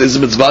be a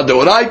mitzvah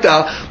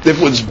deoraita.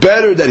 Therefore it's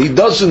better that he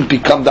doesn't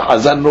become the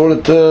Hazan in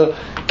order to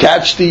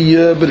catch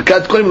the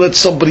Birkat Kohenim, let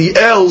somebody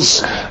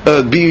else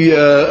be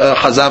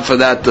Hazan for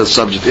that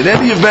subject. In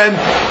any event,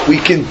 we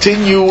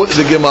continue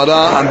the Gemara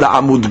on the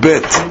Amud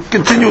Bet.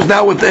 Continues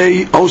now with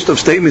a host of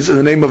statements in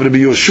the name of Rabbi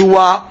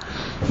Yoshua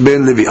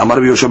ben Levi. Amar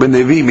Rabbi Yoshua ben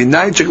Levi,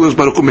 Minayin sheklos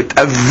baruch hu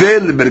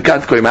mitavel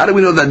Birkat Kohenim. How do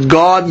we know that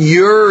God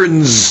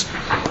yearns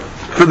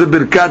for the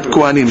Birkat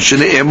Kohanim?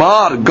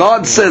 Shne'emar,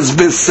 God says,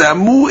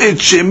 "V'samu et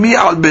shemi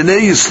al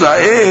bnei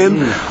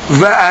Yisrael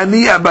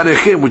va'ani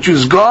abarechem," which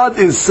is God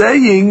is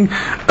saying,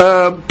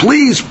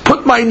 please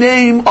put my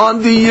name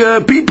on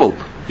the people.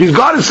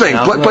 God is saying,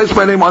 place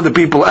my name on the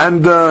people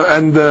and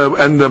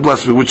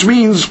bless me, which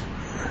means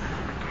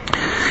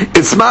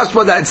it's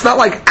mashma that it's not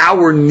like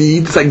our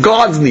need, it's like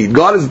God's need.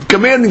 God is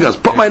commanding us,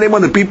 put my name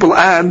on the people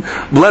and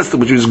bless them,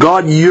 which means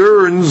God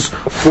yearns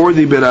for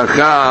the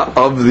beracha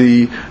of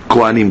the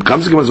Kohanim.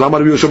 Comes to Rabbi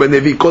Yoshua ben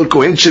Levi, kol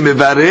kohen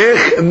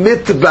shemevarech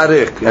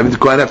mitvarech. I mean, the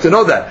Kohen have to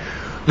know that.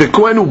 The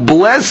Kohen who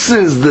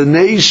blesses the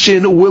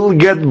nation will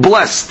get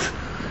blessed.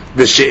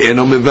 But the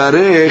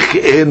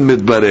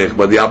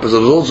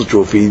opposite is also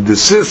true. If he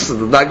desists and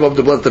does not go up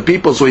to bless the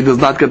people, so he does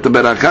not get the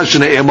beracha.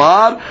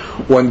 Shne'emar,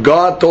 when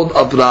God told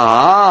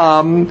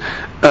Abraham,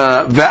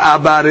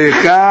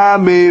 ve'abarecha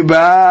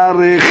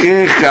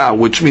mebarechecha,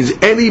 which means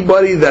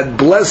anybody that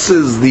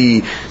blesses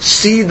the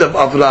seed of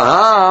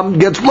Abraham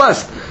gets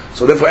blessed.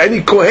 So therefore,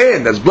 any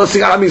Kohen that's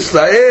blessing Am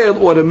Yisrael,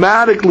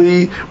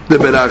 automatically the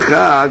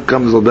beracha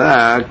comes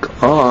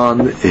back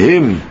on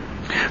him.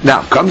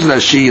 Now, comes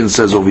Rashi and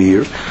says over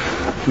here,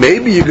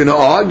 maybe you're going to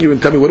argue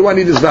and tell me, what do I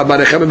need this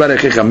va'abarechem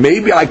va'abarechecha?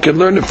 Maybe I can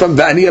learn it from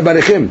va'ani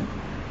abarechem.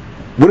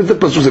 What is the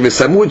pasuk say?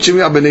 V'samu et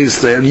shemi al bnei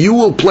Yisrael.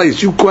 You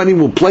Kohanim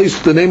will place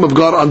the name of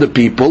God on the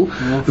people.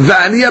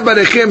 Va'ani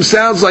abarechem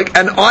sounds like,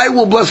 and I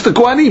will bless the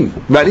Kohanim.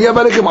 Va'ani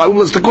abarechem, I will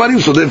bless the Kohanim.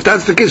 So if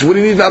that's the case, what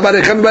do you need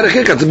va'abarechem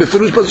va'abarechecha? It's a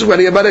befirush pasuk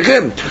va'ani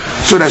abarechem.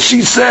 So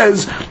Rashi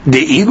says,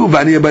 de'ilu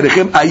va'ani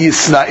abarechem a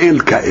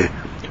Yisrael ka'eh.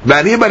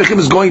 V'ani Barechem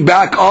is going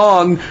back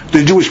on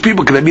the Jewish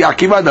people. Rabbi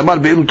Akiva damar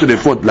be'elu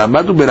terefot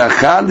lamadu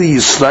beracha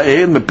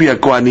liYisrael mepi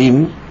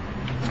haKohanim,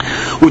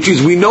 which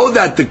is, we know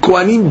that the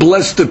Kohanim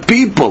bless the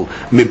people.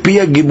 Mepi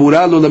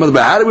hagibura lo lamadu.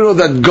 But how do we know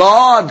that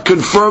God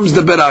confirms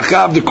the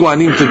beracha of the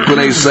Kohanim to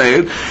Bnei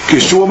Yisrael?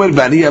 Kishu omer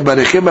v'ani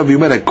Barechem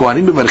v'yomer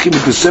haKohanim mevarchim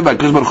et Yosef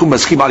v'HaKadosh Baruch Hu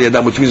maskim al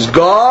yadam, which means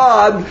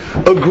God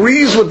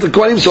agrees with the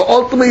Kohanim. So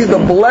ultimately, the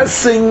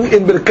blessing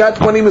in Birkat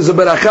Kohanim is the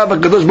beracha of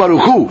HaKadosh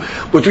Baruch Hu,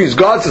 which means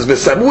God says,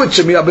 "V'samu et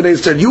shemi al bnei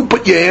Yisrael." You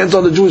put your hands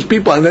on the Jewish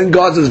people, and then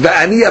God says,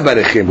 "V'ani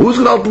Barechem." Who's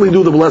going to ultimately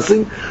do the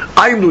blessing?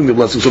 I am doing the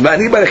blessing. So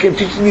V'ani Barechem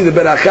teaches me the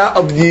beracha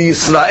of the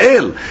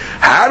Yisrael.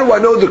 How do I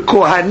know the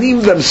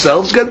Kohanim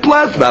themselves get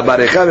blessed?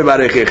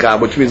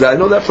 Which means I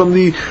know that from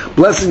the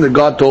blessing that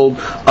God told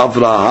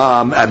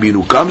Avraham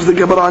Abinu. Comes the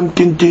Gemara and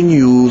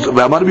continues.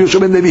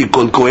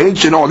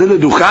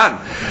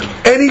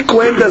 Any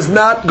Kohen does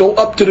not go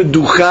up to the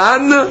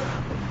Duchan,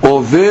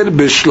 over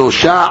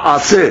b'shlosha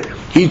aseh.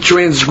 He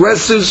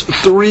transgresses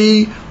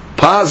 3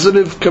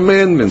 positive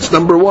commandments.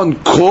 Number 1,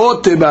 ko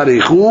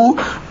tebarichu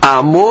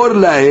amor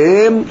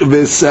lahem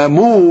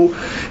v'samu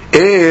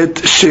et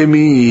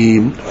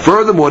shemi.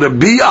 Furthermore,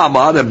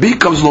 Rabbi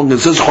comes along and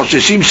says,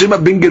 chosheshim shema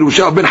bin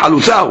gerusha bin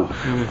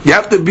halusahu. You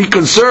have to be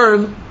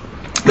concerned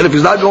that if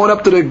he's not going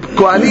up to the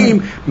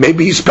Kohanim,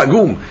 maybe he's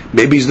pagum,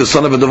 maybe he's the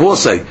son of a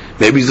divorcee,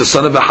 maybe he's the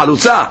son of a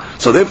halutza.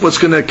 So therefore it's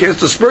going to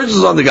cast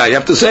aspersions on the guy. You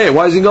have to say,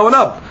 why is he going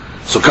up?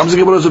 So comes the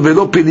Gemara and says,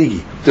 velo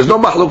piligi. There's no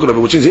machlok of it,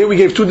 which is here we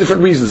gave 2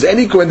 different reasons.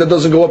 Any Kohen that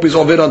doesn't go up is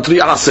over on 3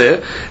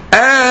 aseh,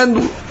 and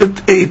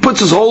he puts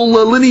his whole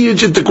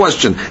lineage into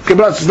question.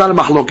 Gemara says, not a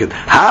machloket.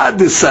 Had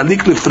the salik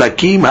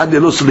lefrakim, had the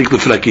lo salik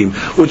lefrakim.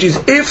 Which is,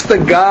 if the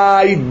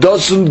guy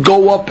doesn't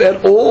go up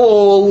at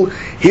all,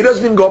 he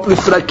doesn't even go up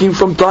lefrakim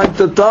from time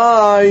to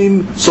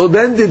time, so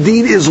then the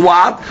deen is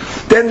what?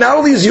 Then not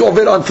only is he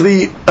over on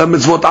 3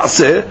 mitzvot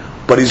aseh,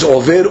 but he's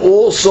over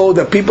also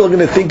that people are going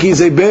to think he's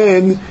a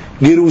ben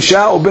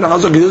Girusha or Ben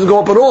Hazak, he doesn't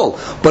go up at all.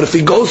 But if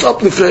he goes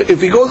up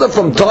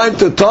from time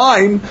to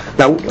time,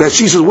 now that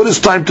she says, what does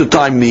time to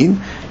time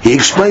mean? He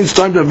explains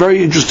time to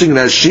very interesting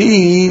that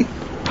she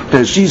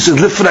says,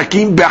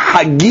 Lifrakim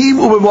behagim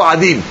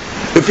ubemuadim.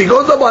 If he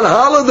goes up on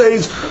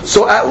holidays,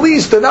 so at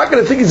least they're not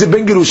going to think he's a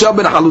ben Girusha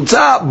ben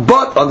Halutza,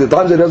 but on the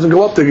times he doesn't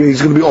go up there,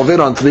 he's going to be over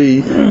on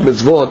 3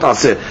 mitzvot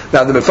aseh.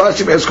 Now the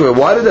Mefarshim ask her,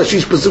 why did she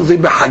specifically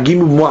say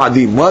behagim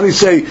ubemuadim? Why did he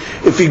say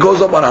if he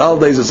goes up on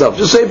holidays itself?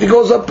 Just say if he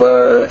goes up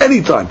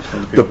anytime.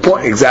 The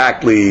point is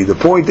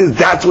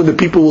that's when the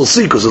people will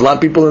see, because there's a lot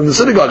of people in the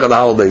synagogue on the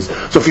holidays.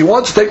 So if he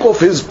wants to take off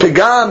his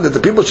pigam that the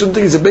people shouldn't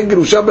think he's a ben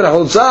Girusha ben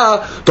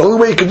Halutza, the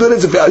only way he can do it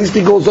is if least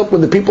he goes up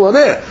when the people are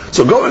there.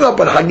 So going up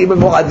on Hagim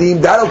and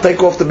Mu'adim, that'll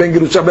take off the Ben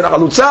Gerusha Ben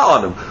Chalutza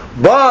on him.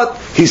 But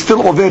he's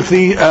still over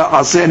the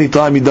Aseh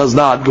anytime he does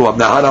not go up.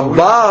 Now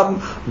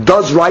Harambam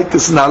does write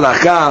this in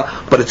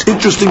Halakha, but it's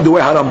interesting the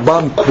way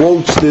Harambam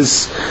quotes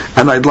this,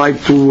 and I'd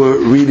like to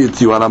read it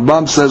to you.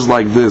 Harambam says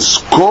like this: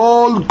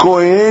 Kol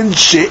Kohen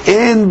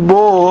she'en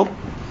bo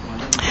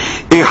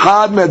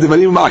Ehad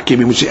me'advarim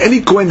ma'akim, which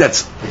any Kohen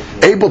that's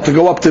able to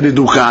go up to the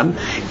Dukhan,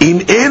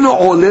 in eno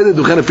ole the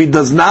Dukhan, if he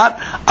does not,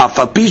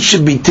 afapi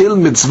shebitil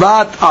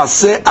mitzvat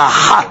aseh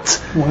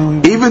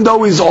ahat, even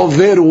though he's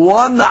over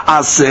one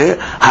aseh,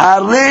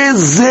 hare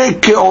ze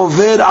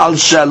ke'over al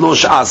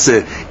shalosh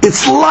aseh,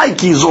 it's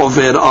like he's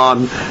over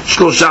on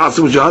shlosha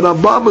aseh, which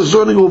Harambam is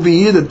learning over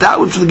here that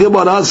which the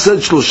Gemara said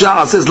shlosha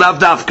aseh is lav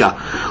dafka,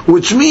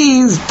 which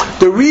means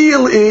the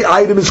real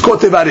item is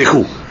kotev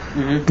arechu.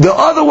 The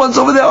other ones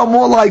over there are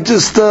more like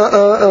just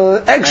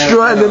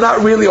extra, and they're not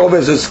really over.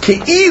 So it's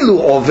keilu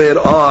over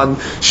on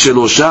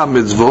shelosha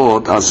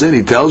mitzvot. Asen,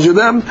 he tells you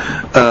them.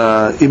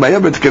 When he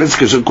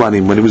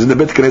was in the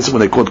Bet Knesset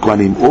when they called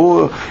Kohanim,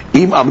 or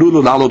im amru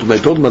lo la'alot, they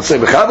told him to say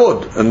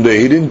b'chavod, and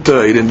he didn't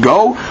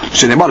go.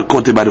 Shenemar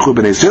kotei barichu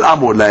b'nei Yisrael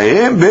amor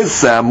lahem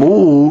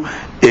v'samu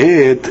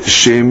et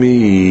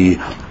shemi.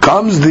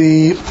 Comes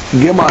the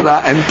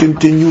Gemara and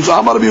continues.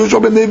 Amar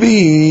Yehoshua ben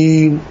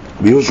Levi.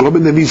 Yehoshua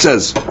ben Levi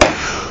says,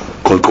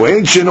 Kol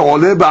Kohen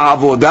she'ole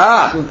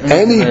ba'avodah,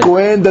 any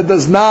Kohen that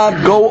does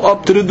not go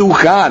up to the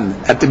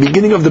Dukhan at the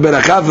beginning of the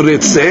Berakah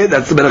V'ritzeh,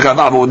 that's the Berakah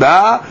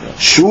Avodah,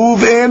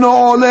 Shuv eno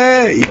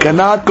ole, he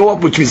cannot go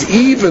up, which means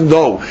even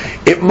though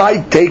it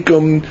might take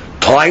him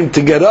time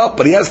to get up,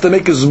 but he has to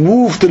make his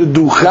move to the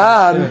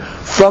Dukhan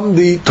from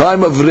the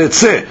time of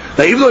Ritzeh.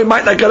 Now even though he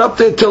might not get up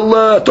there till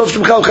Tov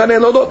Shemcha Chanei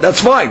Lodot, that's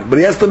fine, but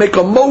he has to make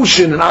a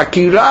motion, an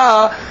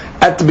akira,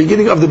 at the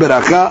beginning of the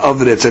Berakah of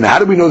the Ritzeh. And how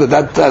do we know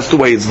that's the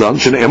way it's done?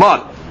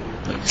 Shneimar.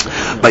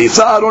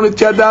 Vayisa Aaron et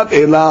yadav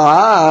el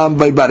ha'am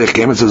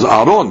vaybarechem. It says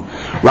Aaron,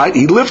 right?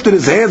 He lifted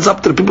his hands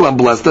up to the people and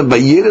blessed them.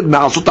 Vayired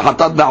ma'asut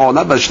hatat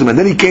na'olat v'ashtem. And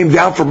then he came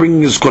down for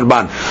bringing his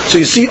korban. So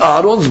you see,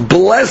 Aaron's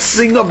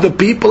blessing of the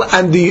people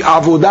and the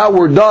avodah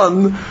were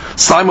done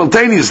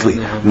simultaneously.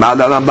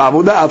 Ma'adaram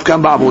ba'avodah,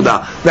 avkam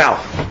ba'avodah.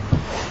 Now,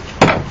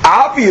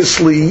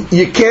 obviously,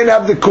 you can't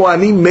have the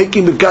Kohanim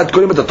making the Kat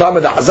Kohanim at the time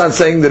of the Hazan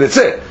saying that it's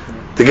it.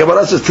 The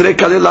Gemara says, you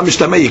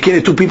can't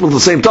have two people at the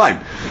same time.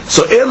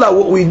 So, Ela,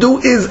 what we do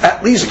is,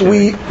 at least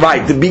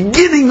the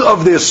beginning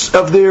of their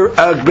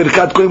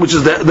Birkat Kohen, which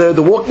is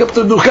the walking up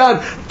to the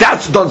Dukhan,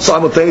 that's done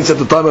simultaneously at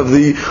the time of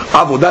the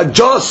Avodah.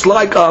 Just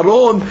like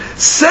Aaron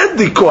said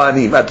the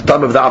Kohanim at the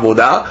time of the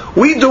Avodah,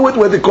 we do it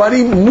where the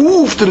Kohanim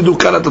move to the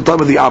Dukhan at the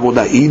time of the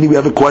Avodah. We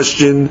have a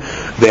question.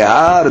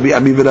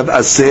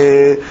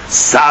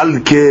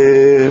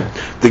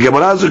 The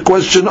Gemara has a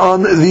question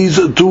on these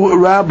two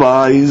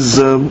rabbis.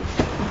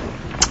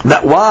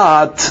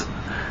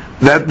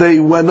 That they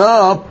went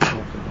up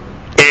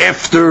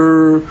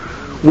after,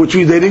 which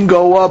means they didn't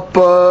go up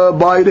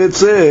by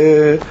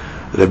Ritzeh.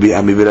 Rabbi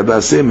Ami v'Rabbi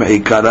Aseh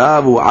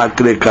me'ikarav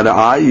u'akre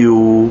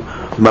kara'ayu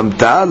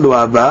mamtalu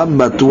avam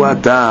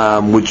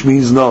matuatam, which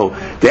means no,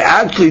 they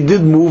actually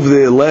did move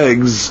their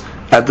legs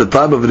at the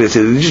time of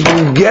Ritzeh. They just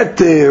didn't get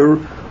there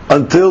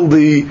until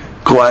the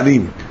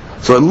Kohanim.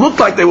 So it looked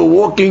like they were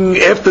walking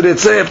after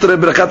Ritzeh, after the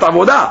Berakat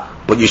Avodah.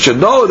 But you should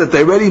know that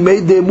they already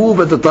made their move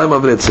at the time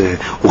of Ritzeh.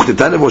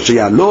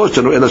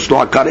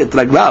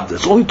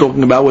 That's only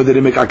talking about whether they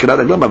make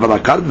Akirat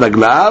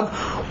Raglav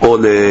or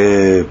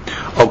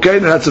okay,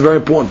 and that's a very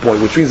important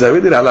point, which means that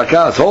already the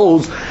Halakas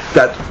holds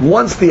that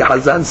once the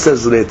Hazan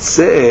says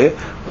Ritzeh,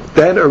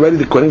 then already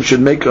the Kohanim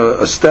should make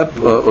a step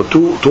or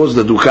two towards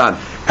the Dukhan.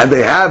 And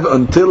they have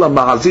until a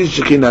Ma'azir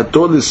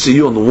Shekhinatol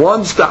Siyun.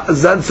 Once the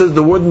Hazan says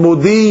the word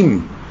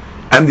Modim,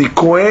 and the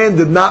Kohen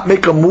did not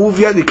make a move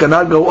yet, he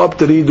cannot go up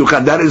to the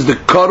Dukhan. That is the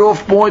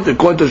cutoff point,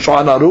 according to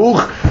Shulchan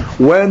Aruch,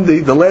 when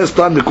the last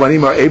time the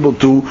Kohanim are able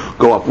to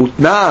go up.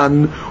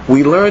 Utnan,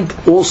 we learned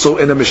also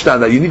in the Mishnah.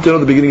 Now you need to know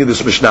the beginning of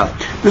this Mishnah.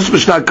 This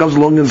Mishnah comes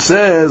along and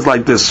says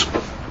like this,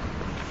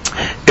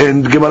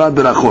 in Gemara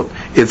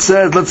Berachot. It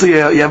says, let's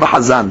say you have a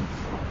Hazan.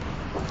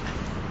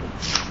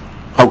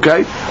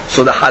 Okay?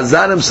 So the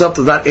Hazan himself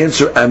does not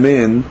answer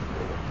Amin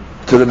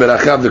to the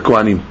Berachah of the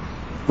Kohanim,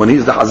 when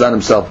he's the Hazan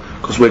himself.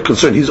 Because we're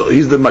concerned, he's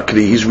the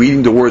Makri, he's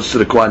reading the words to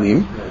the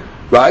Kohanim,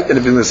 right? And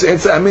if he's going to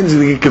answer Amin, he's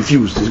going to get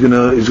confused. He's going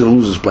to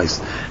lose his place.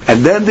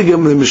 And then the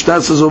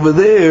Mishnah says over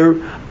there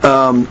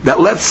that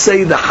let's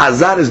say the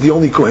Hazan is the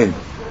only Kohen.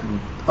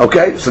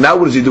 Okay, so now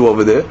what does he do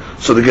over there?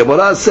 So the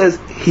Gemara says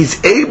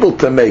he's able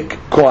to make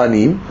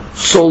Kohanim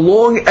so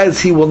long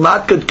as he will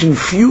not get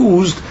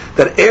confused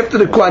that after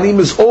the Kohanim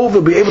is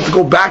over, be able to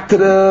go back to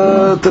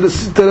the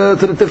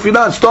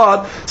Tefillah and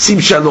start Sim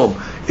Shalom.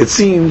 It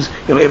seems,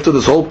 after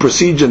this whole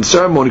procedure and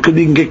ceremony, he could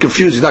even get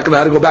confused. He's not going to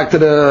have to go back to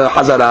the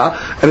Hazara,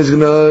 and he's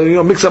going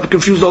to, mix up and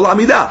confuse the whole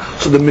Amidah.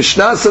 So the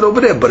Mishnah said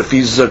over there, but if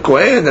he's a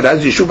Kohen that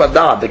has Yeshuv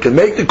Adad, they can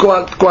make the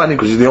Kohanim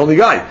because he's the only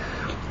guy.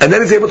 and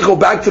then he's able to go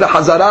back to the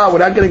Hazara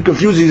without getting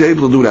confused. He's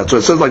able to do that. So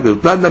it says like this: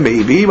 that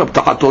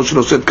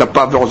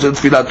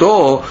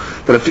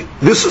if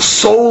this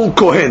sole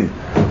Kohen,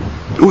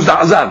 who's the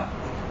Hazan,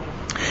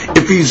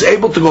 if he's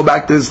able to go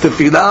back to his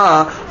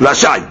tefillah,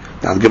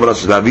 Rashai. Now the Gemara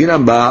says,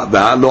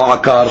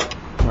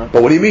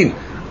 but what do you mean?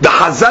 The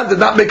Hazan did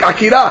not make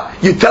Akira.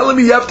 You're telling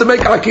me you have to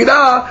make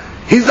Akira?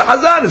 He's the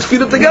Hazan. His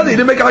feet are together. He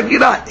didn't make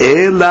Akira.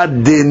 Ela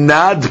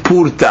dinad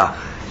purta.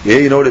 Yeah,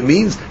 you know what it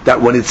means?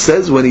 That when he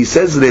says the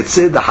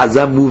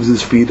Hazan moves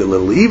his feet a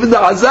little. Even the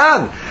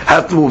Hazan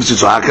have to move his feet.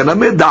 So how can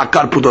Amir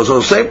da'akar puta? So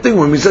same thing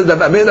when we said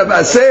that Amir of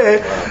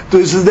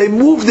Aseh, they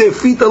move their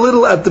feet a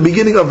little at the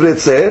beginning of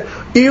Ritzeh,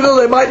 even though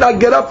they might not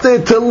get up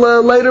there till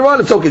later on.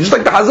 It's okay. Just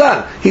like the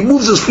Hazan, he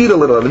moves his feet a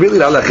little. And really,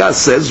 the halakha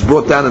says,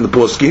 brought down in the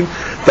poskim,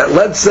 that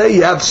let's say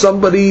you have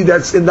somebody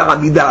that's in the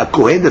Amidah, a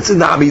Kohen that's in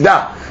the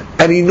Amidah,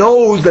 and he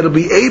knows that he'll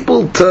be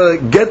able to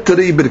get to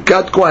the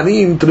Birkat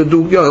Kohanim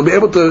he'll be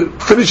able to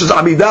finish his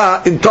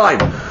Amidah in time.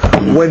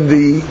 When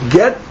the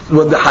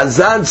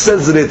Hazan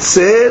says that it's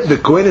the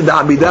Kohen in the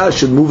Amidah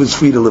should move his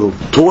feet a little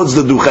towards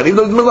the Dukhan. Even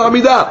though he's in the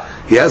Amidah,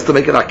 he has to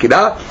make an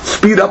Akidah,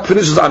 speed up,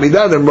 finish his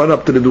Amidah, then run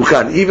up to the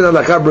Dukhan. Even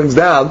Halakha brings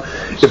down,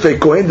 if a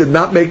Kohen did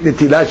not make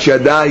Netilat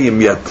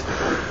Yadayim yet,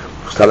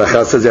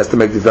 Halakha says he has to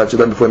make Netilat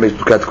Yadayim before he makes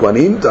Birkat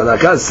Kohanim.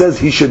 Halakha says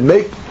he should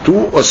make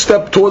a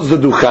step towards the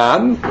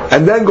Dukhan,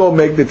 and then go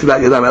make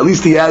Netilat Yadayim. At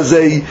least he has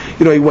he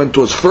went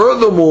towards.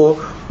 Furthermore,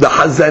 the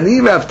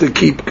Hazanim have to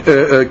keep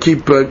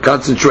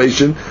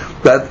concentration,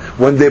 that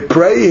when they're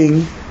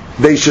praying,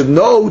 they should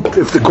know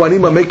if the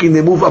Kohanim are making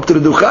their move up to the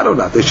Dukhan or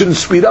not. They shouldn't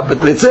speed up,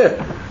 but that's it.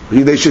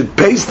 They should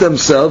pace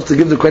themselves to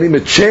give the Kohanim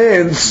a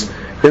chance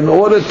in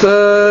order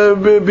to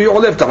be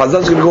olef. The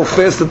Hazan is going to go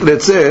fast at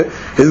Retzeh.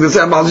 He's going to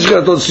say,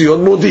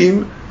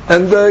 Modim,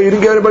 and he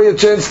didn't give anybody a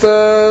chance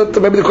to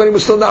maybe the Kohanim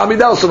was still in the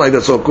Amidah or something like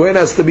that. So Kohen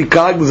has to be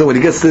cognizant when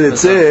he gets to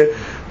Retzeh,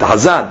 the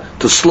Hazan,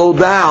 to slow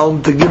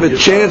down, to give a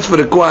chance for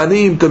the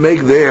Kohanim to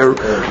make their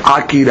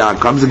Akira.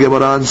 Comes the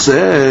Gemara and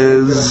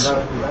says,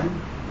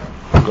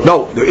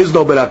 no, there is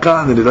no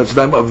Berakah in the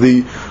time of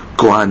the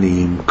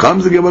Kohanim.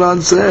 Comes the Gemara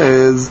and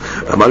says, a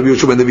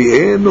different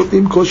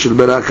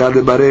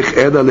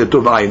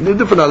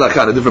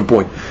halakha, a different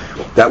point,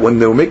 that when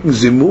they were making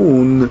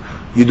zimun,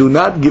 you do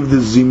not give the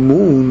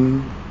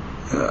zimun.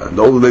 In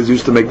the old days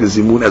used to make the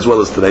zimun as well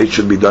as today. It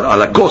should be done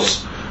ala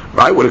kos,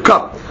 right, with a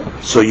cup.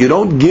 So you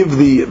don't give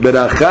the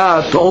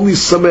berakah to only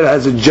somebody that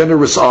has a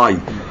generous eye.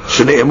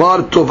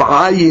 Shneimar tov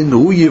ayin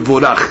hu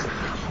yivorach,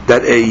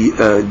 that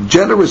a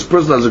generous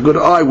person has a good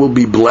eye will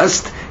be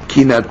blessed.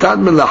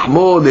 Kinatan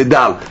melachmo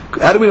ledal.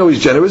 How do we know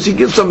he's generous? He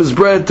gives some of his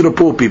bread to the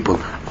poor people.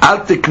 Al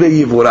tekre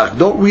yivorach.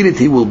 Don't read it.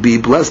 He will be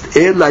blessed.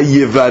 Ela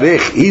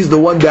yivarech. He's the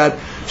one that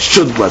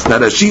should bless. Now,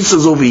 Rashi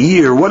says over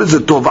here, what is a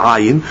tov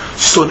ayin?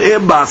 Son'eh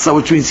basa,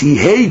 which means he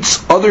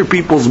hates other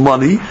people's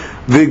money.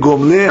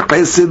 V'gomle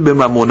chesed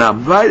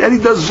b'mamonam. Right? And he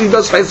does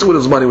chesed with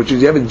his money, which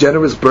is you have a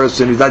generous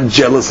person. He's not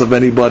jealous of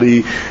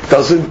anybody.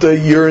 Doesn't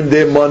yearn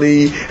their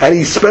money, and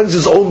he spends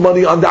his own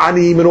money on the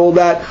anim and all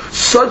that.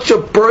 Such a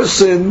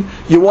person,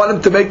 you want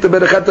him to make the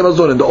berachat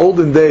hamazon. In the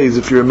olden days,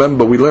 if you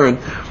remember, we learned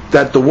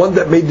that the one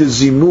that made the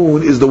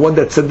zimun is the one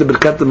that said the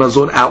berachat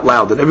hamazon out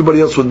loud, and everybody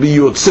else would be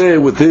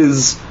yotzeh with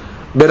his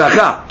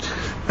berakah.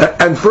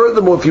 And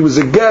furthermore, if he was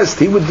a guest,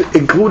 he would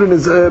include in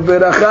his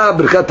berakah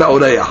berkat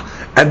ha'orayah.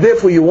 And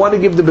therefore, you want to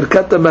give the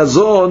berkat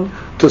hamazon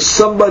to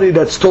somebody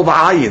that's tov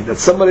ayin,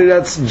 that's somebody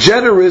that's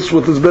generous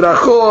with his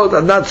berachot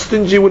and not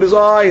stingy with his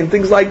eye and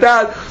things like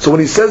that. So when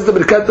he says the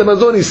berkat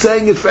hamazon, he's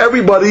saying it for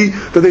everybody,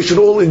 that they should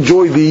all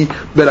enjoy the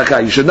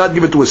berakah. You should not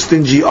give it to a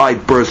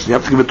stingy-eyed person. You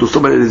have to give it to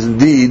somebody that is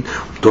indeed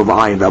tov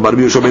ayin.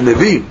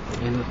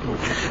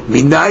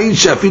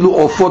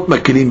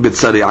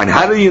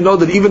 How do you know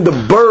that even the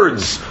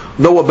birds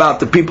know about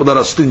the people that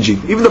are stingy?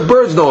 Even the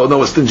birds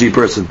know a stingy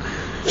person.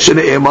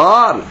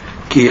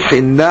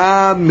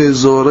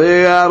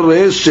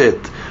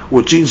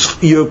 Which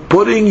means you're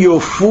putting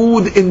your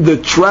food in the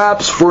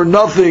traps for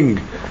nothing.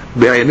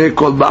 In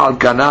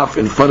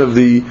front of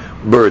the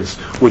birds.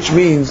 Which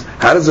means,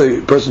 how does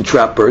a person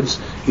trap birds?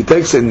 He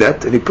takes a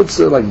net and he puts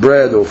like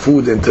bread or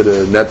food into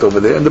the net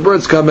over there, and the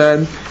birds come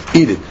and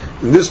eat it.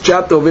 In this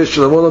chapter of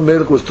Shlomo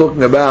HaMelech was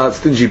talking about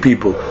stingy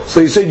people.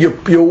 So he said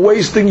you're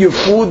wasting your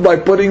food by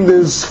putting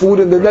this food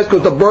in the net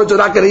because the birds are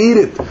not going to eat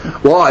it.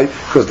 Why?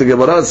 Because the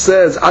Gemara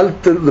says,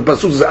 the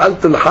pasuk says, Al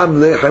tilham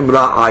lechem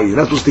ra'ai. You're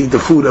not supposed to eat the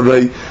food of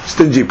a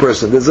stingy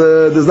person. There's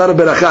not a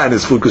berakah in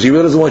his food because he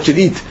really doesn't want you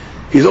to eat.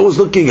 He's always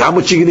looking, how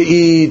much are you going to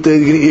eat?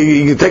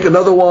 You can take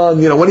another one,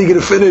 when are you going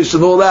to finish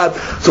and all that.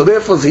 So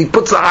therefore, he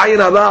puts a ayin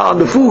hara on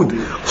the food.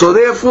 So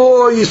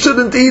therefore, you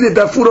shouldn't eat it.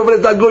 That food over there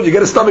is not good. You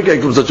get a stomachache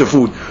from such a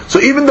food.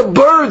 So even the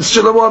birds,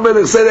 Shlomo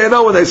HaMelech say, they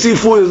know when they see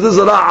food, this is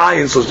a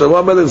ayin. So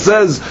Shlomo HaMelech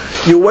says,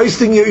 you're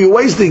wasting.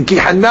 Ki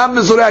hanam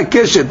mizorei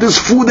keshet. This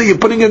food that you're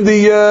putting in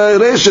the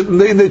reshet,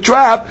 in the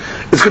trap,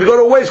 it's going to go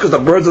to waste because the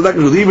birds are not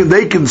going to, even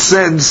they can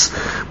sense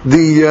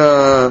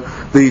the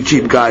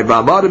cheap guy.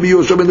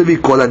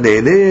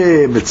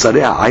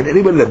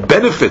 Anybody that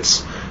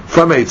benefits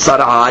from a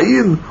tzara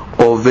ayin,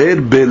 over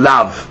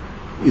belav.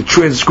 You're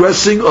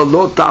transgressing a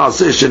lot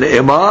ta'aseh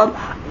shene'emar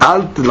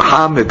al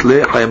tilham et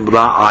lechem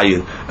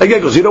ra'ayin. Again,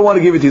 because he don't want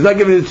to give it to you. He's not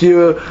giving it to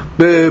you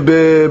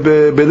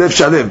belev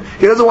shalem.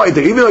 He doesn't want you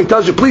to take. Even though he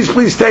tells you,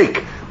 please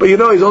take. But you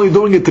know he's only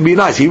doing it to be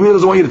nice. He really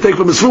doesn't want you to take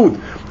from his food.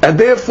 And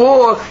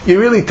therefore, you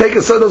really take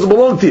it so it doesn't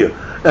belong to you.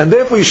 And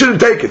therefore you shouldn't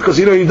take it, because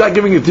you know he's not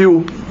giving it to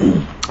you.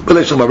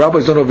 My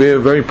rabbis don't know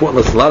very important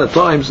lesson. A lot of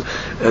times,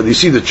 you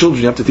see the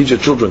children, you have to teach your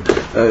children.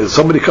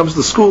 Somebody comes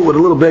to school with a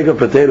little bag of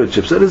potato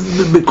chips. That is,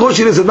 because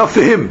it is enough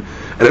for him.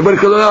 And everybody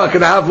goes, oh,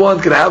 can I have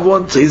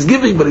one? So he's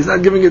giving, but he's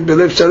not giving it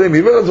belev shalem.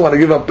 He really doesn't want to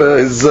give up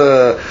his,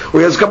 or he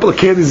has a couple of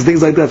candies and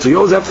things like that. So you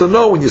always have to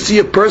know, when you see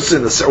a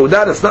person, the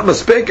Sotah, it's not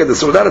maspeka, the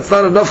Sotah, it's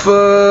not enough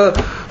for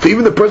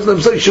even the person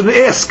himself. You shouldn't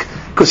ask,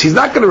 because he's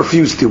not going to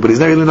refuse to, but he's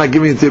not really not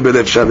giving it to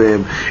belev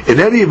shalem. In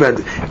any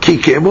event, ki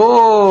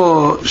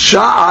kemo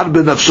sha'ar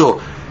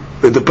b'nafsho.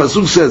 The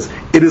pasuk says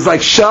it is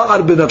like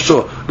sha'ar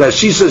b'nafsho. That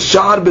she says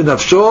sha'ar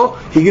b'nafsho,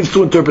 he gives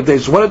two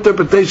interpretations. One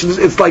interpretation is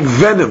it's like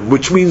venom,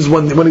 which means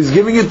when he's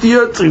giving it to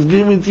you, he's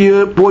giving it to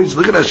you poison.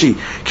 Look at Rashi.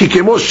 Ki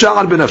kemo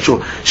sha'ar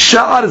b'nafsho.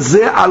 Sha'ar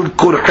ze al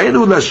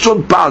korchenu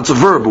lashon pa'al. It's a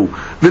verb.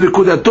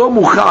 V'nekudato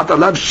muchat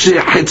alav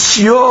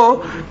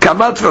shechetzio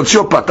kamat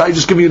v'chetzio pata. He's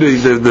just giving you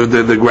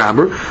the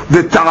grammar.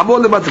 V'ta'amo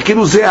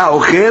lematakinu ze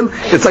ha'ochel.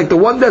 It's like the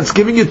one that's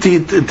giving you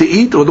to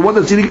eat, or the one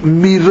that's eating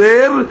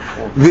mirer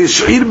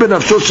v'sh'ir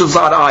b'nafsho.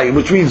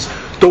 Which means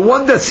the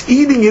one that's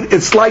eating it,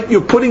 it's like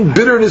you're putting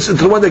bitterness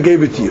into the one that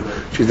gave it to you.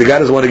 Which means the guy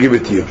doesn't want to give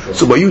it to you.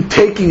 So by you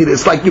taking it,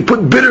 it's like you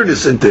put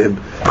bitterness into him,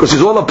 because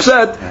he's all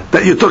upset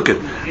that you took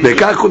it. He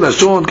brings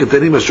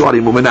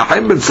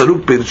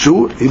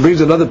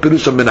another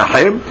pirush of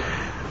Menachem.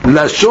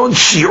 Lashon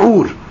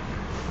Shiur.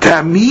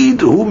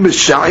 Tamid hu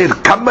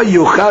mishair kama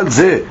yochal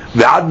ze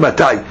ve'ad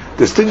matai.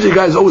 The stingy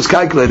guy is always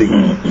calculating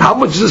how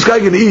much is this guy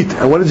going to eat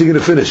and when is he going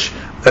to finish,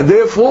 and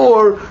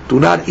therefore do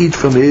not eat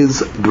from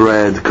his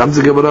bread. Comes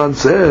the Gemara and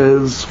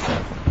says,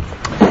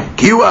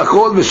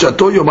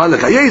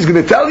 yeah, he's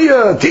going to tell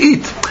you to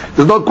eat.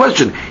 There's no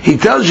question. He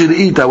tells you to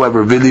eat,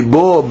 however,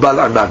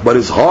 but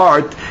his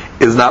heart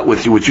is not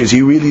with you, which means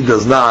he really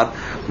does not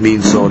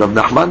mean so. Rav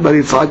Nachman bar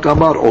Yitzchak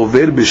Amar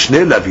over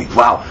b'shnei lavi.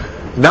 Wow.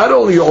 Not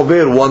only you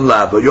over one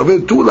lab, but you over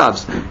two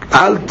labs.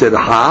 Al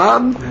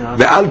terham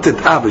ve'al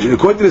tet'av.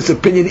 According to this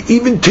opinion,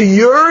 even to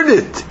yearn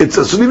it, it's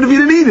so even if you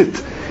didn't eat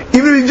it,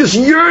 even if you're just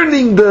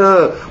yearning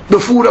the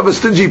food of a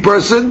stingy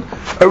person,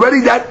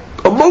 already that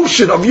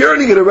emotion of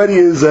yearning it already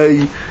is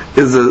a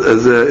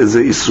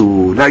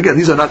isur. Now again,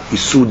 these are not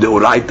isur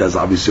deoraitas,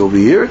 obviously over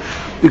here,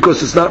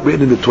 because it's not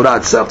written in the Torah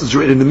itself. It's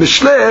written in the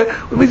Mishleh.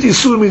 It means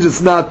isur means it's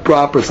not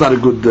proper. It's not a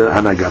good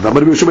hanagah.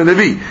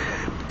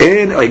 There's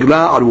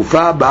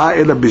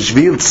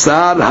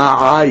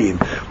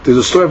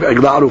a story of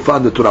Egla Arufah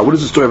in the Torah. What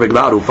is the story of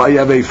Egla Arufah? You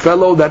have a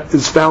fellow that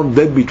is found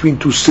dead between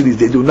two cities.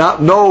 They do not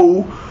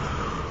know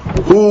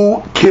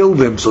who killed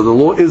him. So the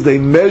law is they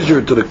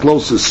measure to the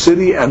closest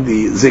city, and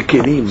the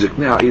Zekinim,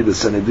 the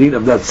Sanhedrin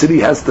of that city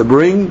has to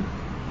bring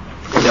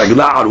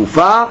Egla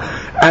Arufah,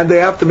 and they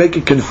have to make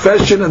a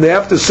confession, and they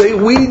have to say,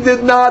 we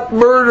did not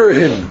murder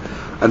him.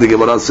 And the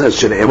Gemara says,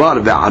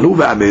 "Shene'emar ve'anu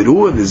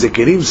ve'ameru," and the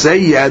Zekirim say,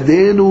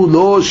 "Yadenu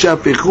lo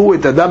shafichu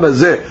et adam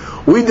hazeh."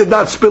 We did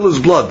not spill his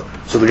blood.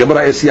 So the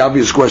Gemara asks the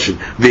obvious question: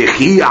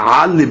 "Ve'chi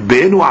al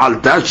libenu al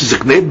tash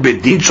zeknei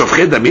bedin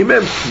shofchei damim?"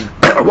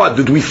 What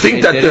did we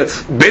think that the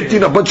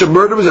bedin, a bunch of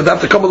murderers, that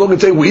have to come along and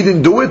say we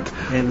didn't do it?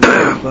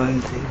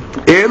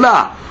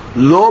 Ela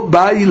lo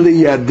bai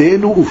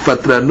liyadenu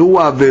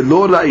ufatranua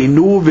ve'lo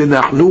ra'inu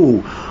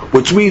ve'nachnu.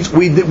 Which means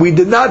we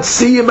did not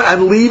see him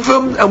and leave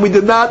him, and we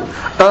did not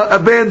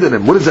abandon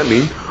him. What does that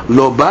mean?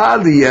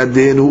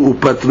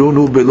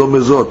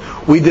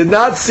 We did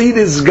not see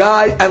this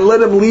guy and let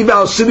him leave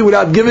our city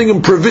without giving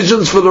him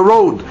provisions for the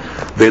road.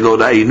 And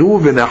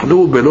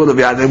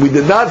we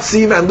did not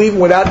see him and leave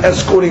him without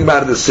escorting him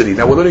out of the city.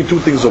 Now we're learning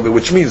two things over here,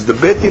 which means the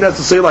Beit Din has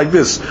to say like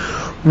this: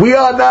 we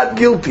are not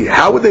guilty.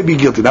 How would they be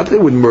guilty? Not that they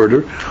would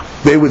murder.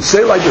 They would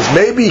say like this: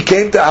 maybe he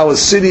came to our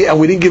city and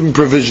we didn't give him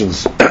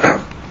provisions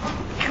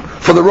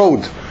for the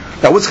road.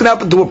 Now what's going to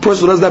happen to a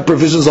person who doesn't have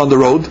provisions on the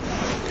road?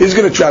 He's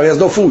going to travel, he has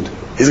no food.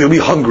 He's going to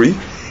be hungry.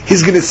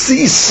 He's going to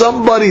see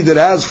somebody that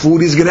has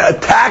food. He's going to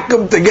attack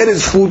him to get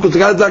his food, because the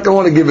guy's not going to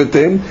want to give it to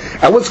him.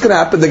 And what's going to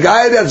happen? The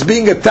guy that's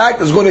being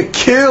attacked is going to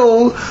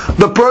kill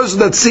the person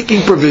that's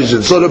seeking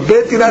provisions. So the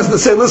Beit Din has to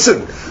say,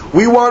 listen,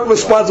 we weren't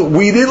responsible.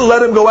 We didn't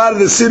let him go out of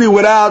the city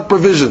without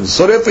provisions.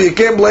 So therefore you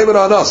can't blame it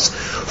on us.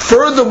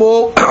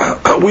 Furthermore,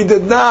 we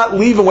did not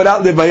leave him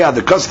without levayah.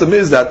 The custom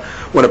is that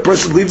when a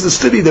person leaves the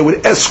city, they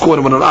would escort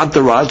him in an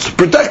entourage to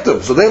protect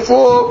him. So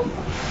therefore,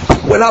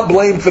 we're not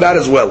blamed for that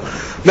as well.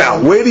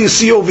 Now, where do you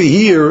see over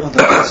here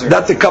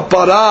that the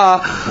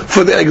kapara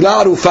for the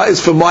Egla Arufah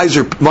is for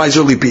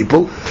miserly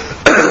people?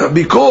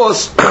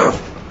 Because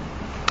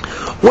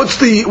what's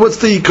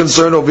the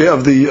concern over here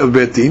of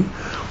Beit Din?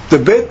 The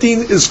Beit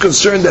Din is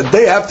concerned that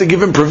they have to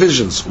give him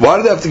provisions. Why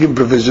do they have to give him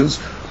provisions?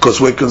 Because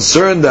we're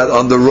concerned that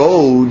on the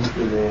road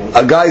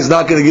a guy is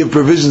not going to give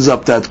provisions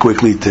up that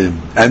quickly to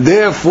him, and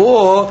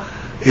therefore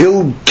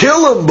he'll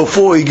kill him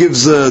before he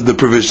gives the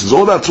provisions.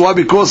 All that's why,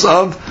 because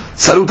of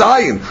sarut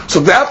ayin. So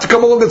they have to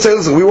come along and say,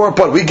 listen, we weren't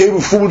part, we gave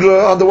him food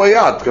on the way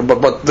out.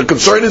 But the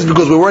concern is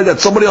because we're worried that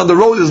somebody on the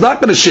road is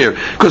not going to share.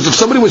 Because if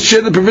somebody was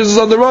sharing the provisions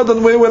on the road,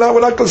 then we're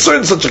not concerned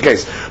in such a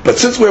case. But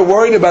since we're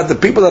worried about the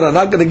people that are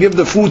not going to give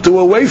the food to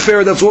a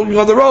wayfarer that's walking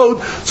on the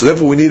road, so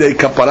therefore we need a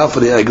kapara for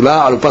the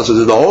eglah arufah. So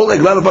the whole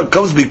eglah arufah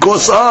comes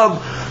because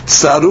of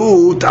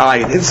sarut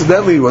ayin.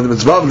 Incidentally, when the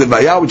mitzvah of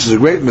levaya, which is a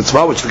great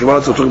mitzvah, which the Gemara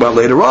will talk about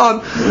later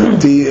on,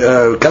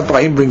 the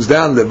Kappa brings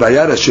down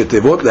levaya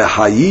shetevot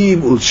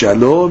lehayim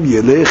ulshalom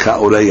yelech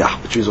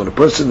haoreyah, which means when a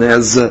person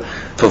has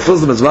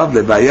fulfills the mitzvah of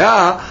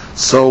levaya,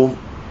 so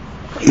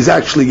he's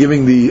actually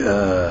giving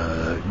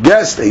the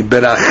guest a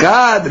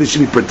beracha that he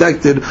should be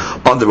protected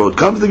on the road.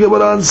 Comes the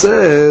Gemara and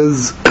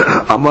says,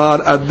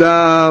 Amar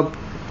Adam,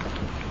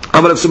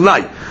 Amar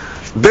Avsumnai.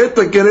 Bet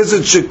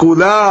HaKnesset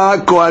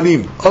Shekula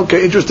Kohanim.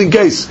 Okay, interesting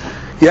case.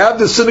 You have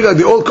the synagogue,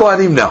 the old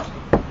Kohanim now.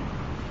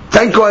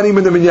 10 Kohanim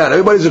in the minyan.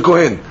 Everybody's a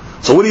Kohen.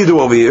 So what do you do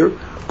over here?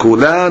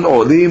 Kulan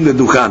Olim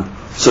Leduchan.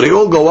 So they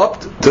all go up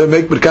to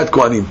make Birkat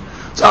Kohanim.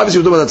 So obviously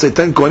we're talking about, let's say,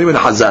 10 Kohanim and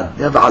a Hazan.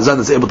 You have a Hazan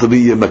that's able to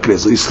be Makreh.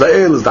 So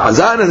Israel is the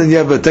Hazan, and then you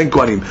have 10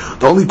 Kohanim.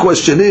 The only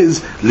question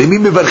is,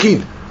 Limim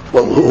Mevarchin.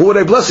 Well, who are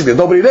they blessing? There's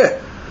nobody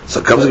there. So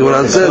comes the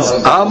Gemara and says,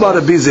 Amar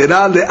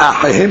Bizera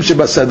le'achihem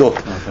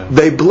shebasadot.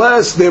 They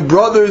bless their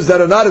brothers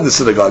that are not in the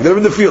synagogue. They're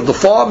in the field. The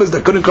farmers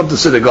that couldn't come to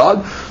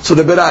synagogue. So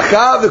the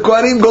beracha of the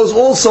Kohanim goes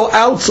also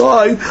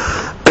outside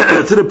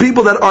to the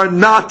people that are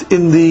not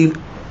in the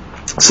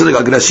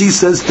synagogue. Rashi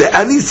says,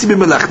 "Te'anisi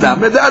b'melachtam."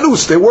 They're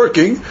anus. They're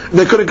working. And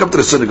they couldn't come to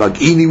the synagogue.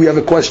 Ini, we have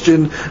a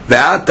question.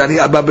 Ve'atani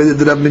abba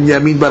b'dedrab min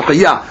yamin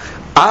barqiyah.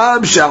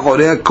 Am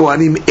sha'orei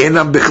Kohanim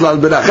enam bichlal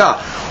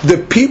beracha. The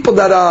people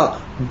that are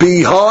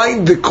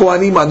behind the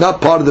Kohanim are not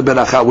part of the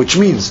beracha, which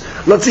means,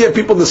 let's say you have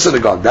people in the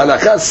synagogue. The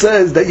halakha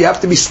says that you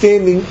have to be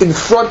standing in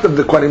front of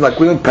the Kohanim, like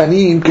we learn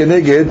panim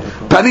keneged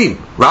panim,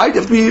 right?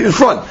 You have to be in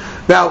front.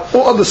 Now,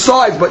 or on the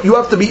sides, but you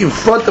have to be in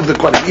front of the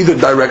Kohanim, either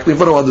directly in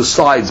front or on the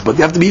sides, but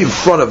you have to be in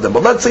front of them.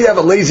 But let's say you have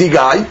a lazy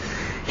guy,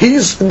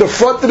 he's in the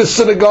front of the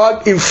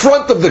synagogue, in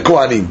front of the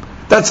Kohanim.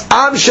 That's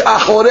am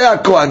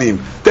she'achorei Kohanim.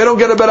 They don't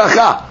get a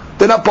beracha.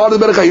 They're not part of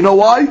the beracha. You know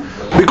why?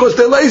 Because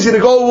they're lazy to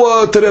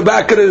go to the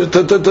back of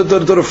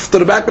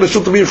the back of the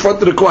shul to be in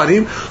front of the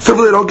Kohanim, so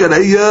they don't get a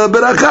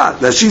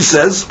beracha. Now she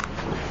says,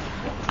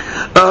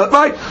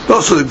 right?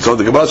 No, so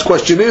the Gemara's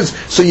question is: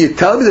 so you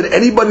tell me that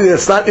anybody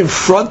that's not in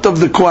front of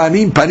the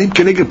Kohanim, panim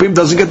keneged panim,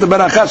 doesn't get the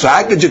beracha? So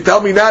how could you tell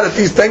me now that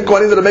these 10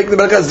 Kohanim that are making the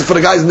beracha is for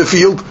the guys in the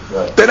field?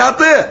 Right. They're not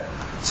there.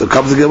 So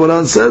comes the Gemara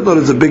and says, no,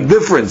 there's a big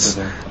difference.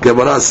 Okay.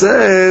 Gemara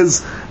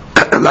says,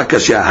 which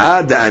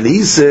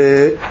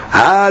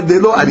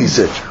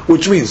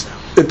means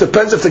it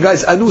depends if the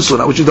guy's anus or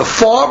not, which is the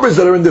farmers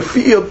that are in the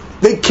field,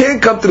 they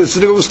can't come to the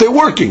synagogue because they're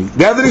working.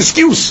 They have an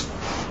excuse.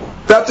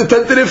 They have to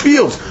tend to their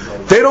fields.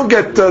 They don't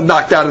get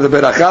knocked out of the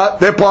beracha.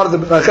 They're part of the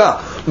beracha.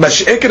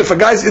 Mash'ekin, if a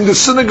guy's in the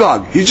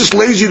synagogue, he's just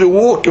lazy to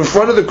walk in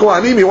front of the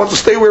Kohanim, he wants to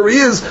stay where he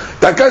is,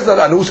 that guy's not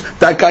anus,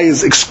 that guy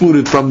is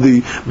excluded from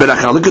the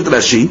beracha. Look at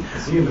Rashi.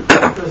 Is he in the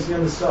front or is he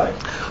on the side?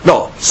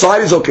 No,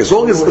 side is okay. As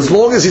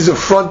long as he's in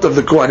front of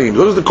the Kohanim. As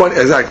long as the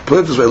Kohanim, exactly, put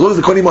it this way, as long as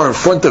the Kohanim are in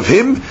front of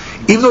him,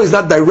 even though he's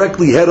not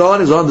directly head on,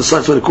 he's on the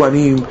side, so the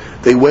Kohanim,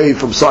 they wave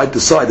from side to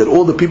side, that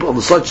all the people on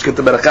the side just get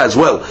the beracha as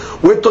well.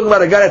 We're talking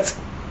about a guy that's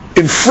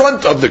in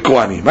front of the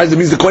Kohanim. Right? That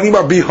means the Kohanim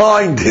are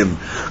behind him.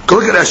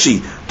 Look at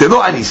Rashi. They're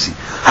לא אניסי.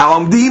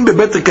 העומדים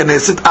בבית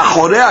הכנסת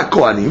אחורי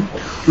הכהנים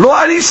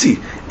לא אניסי,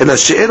 אלא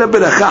שאין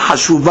הברכה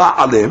חשובה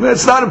עליהם.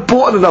 It's not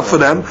important enough for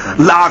them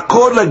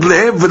לעקור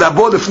רגליהם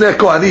ולעבוד לפני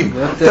הכהנים.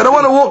 They don't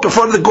want to walk in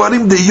front of the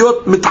כהנים,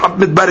 להיות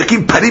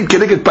מתברכים פנים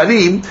כנגד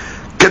פנים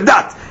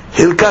כדת.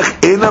 הלקח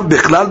אינם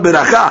בכלל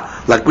ברכה.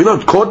 Like we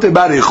don't קורא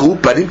תברכו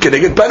פנים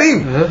כנגד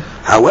פנים.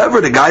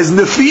 However, the guys in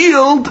the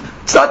field,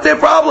 it's not their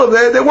problem.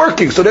 They're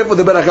working. So therefore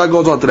the ברכה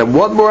goes on to them.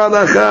 One more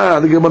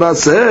halacha. The Gemara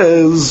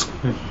says,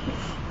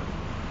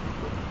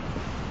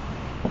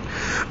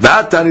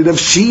 V'atani Rav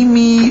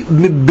Shimi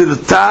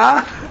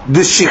Birta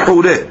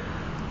D'Shihure.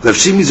 Rav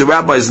Shimi is a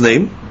rabbi's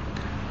name.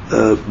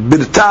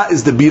 Birta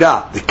is the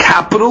bira, the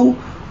capital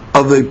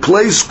of a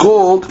place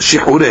called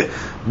Shihure.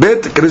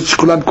 Bet Knesset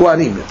Kulam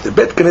Kohanim. The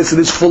Bet Knesset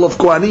is full of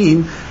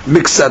Kohanim.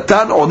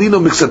 Miksatan Onin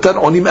or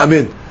Miksatan Onim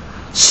Amin.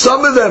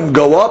 Some of them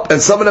go up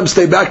and some of them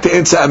stay back to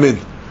answer Amin.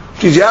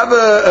 Because you have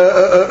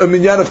a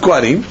minyan of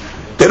Kohanim,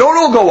 they don't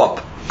all go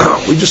up.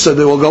 We just said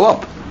they all go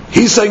up.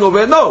 He's saying over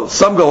there, no,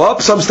 some go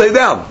up, some stay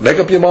down. Make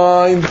up your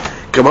mind.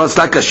 Come on, it's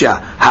not kashya.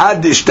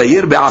 Had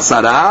ishtayir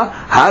be'asara,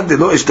 had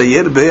lo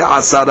ishtayir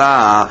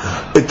be'asara.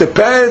 It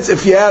depends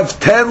if you have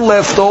 10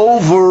 left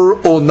over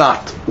or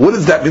not. What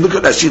does that mean? Look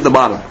at that sheet at the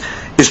bottom.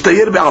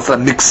 Ishtayir be'asara.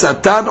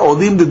 Miksatan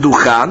onim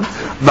deduchan,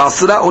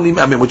 ba'asara onim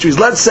amin. Which means,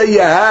 let's say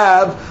you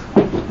have,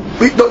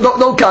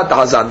 don't count the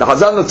Hazan. The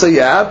Hazan, let's say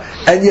you have,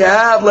 and you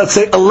have, let's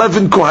say,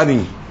 11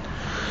 Kohanim.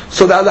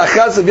 So the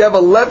halakha is if you have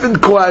 11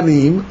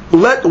 Kohanim,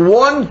 let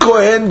one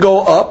Kohen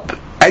go up,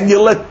 and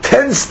you let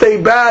 10 stay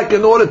back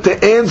in order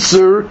to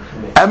answer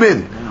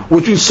Amin.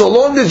 which means so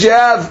long as you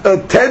have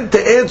 10 to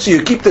answer,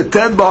 you keep the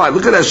 10 behind.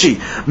 Look at Rashi.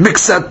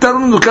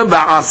 Miksatarnu nukan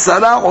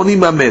ba'asara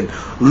onim amen.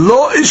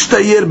 Lo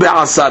ishtayir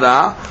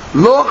ba'asara,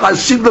 lo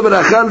chashib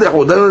le'berachal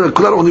le'chud,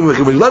 kular onim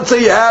amen. Let's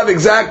say you have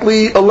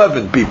exactly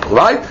 11 people,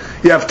 right?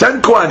 You have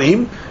 10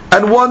 Kohanim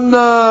and one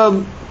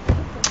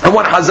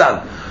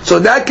Hazan. So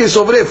in that case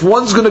over there, if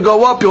one's going to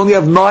go up, you only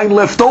have 9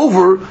 left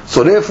over.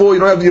 So therefore, you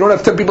don't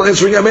have 10 people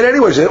answering amen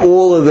anyway. So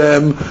all of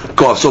them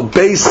go. So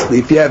basically,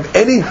 if you have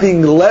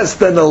anything less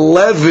than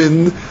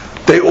 11,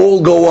 they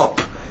all go up.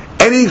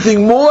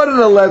 Anything more than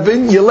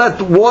 11, you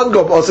let one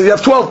go up. Oh, so you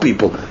have 12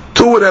 people.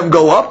 2 of them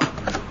go up,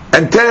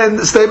 and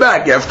 10 stay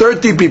back. You have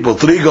 13 people.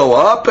 3 go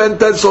up, and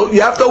 10. So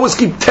you have to always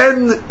keep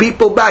 10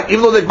 people back,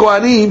 even though they're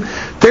Kohanim.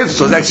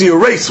 So it's actually a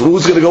race.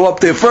 Who's going to go up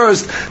there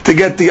first to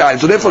get the eye?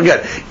 So therefore,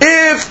 again,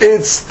 if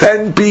it's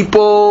 10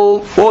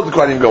 people, all the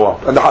Kohanim go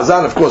up. And the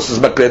Hazan, of course, is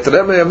Makbet to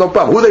them, and they have no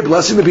problem. Who are they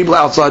blessing? The people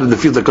outside in the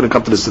field that couldn't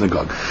come to the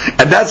synagogue.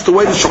 And that's the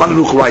way the Shulchan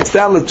Aruch writes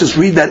down. Let's just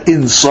read that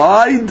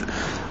inside.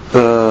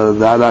 The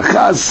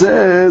halakha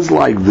says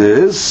like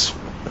this.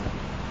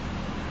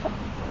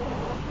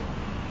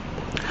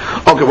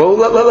 Okay, well,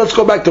 let's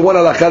go back to one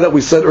halakha that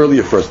we said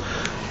earlier first.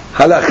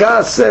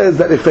 Halakha says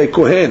that if a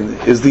Kohen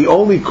is the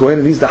only Kohen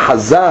and he's the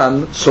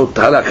Hazan, so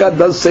halakha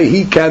does say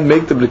he can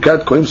make the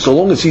Birkat Kohen so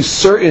long as he's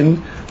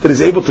certain that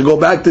he's able to go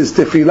back to his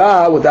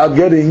tefillah without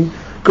getting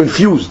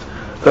confused.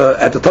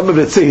 At the time of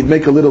Yetzeh, he'd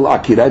make a little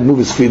akira, he'd move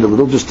his feet a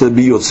little just to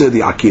be Yotzeh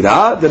the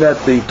akira. Then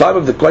at the time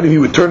of the Kohen, he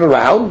would turn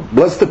around,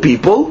 bless the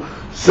people,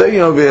 say,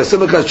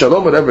 V'yasimach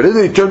shalom, whatever it is,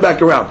 and he'd turn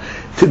back around.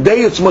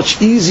 Today it's much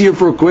easiger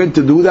for a Kohen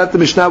to do that. The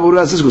Mishnah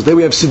Berurah says, because today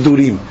we have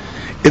Sidurim.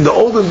 In the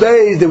olden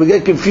days, they would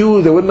get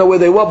confused, they wouldn't know where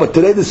they were, but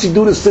today the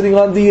Sidur is sitting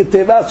on the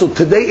Teva, so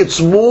today it's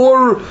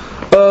more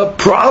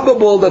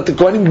probable that the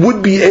Kohanim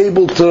would be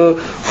able to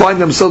find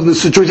themselves in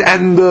this situation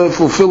and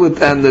fulfill it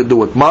and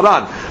do it.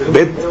 Maran.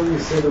 Did you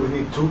say that we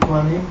need 2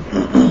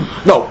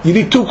 Kohanim? No, you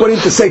need 2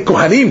 Kohanim to say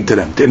Kohanim to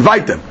them, to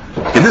invite them.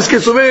 In this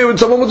case, when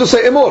someone would just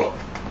say Emor,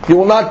 you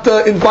will not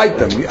invite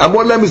them.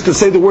 Amor lem is to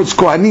say the words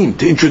Kohanim,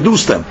 to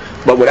introduce them.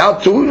 But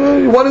without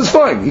 2, one is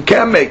fine. You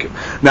can't make it.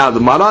 Now the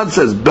Maran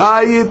says,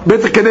 Bayit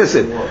Bet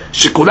HaKnesset,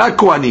 Shekulat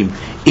Kohanim,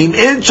 In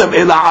en sham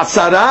ela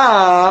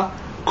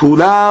 10,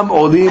 kulam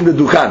olim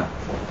ledukhan,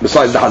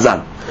 besides the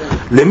Hazan.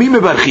 Lemi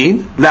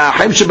mebarchin?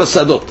 La'achem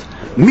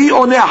shebasadot. Mi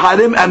oneh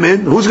harem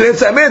amen? Who's going to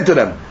answer amen to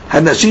them?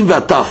 Hanashim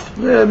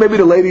v'ataf. Maybe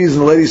the ladies in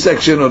the ladies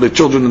section or the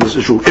children in the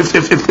shul, if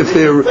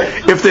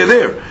they're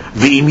there.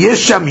 V'im yesh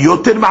sham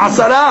yoter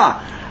ma'asara,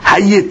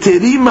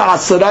 hayeterim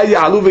ma'asara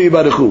ya'alu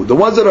v'yibarechu. The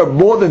ones that are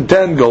more than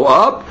 10 go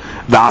up.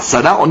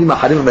 V'asara onim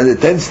harim, and the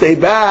 10 stay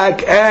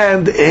back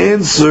and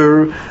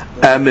answer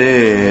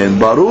amen.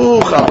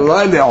 Baruch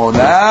Adonai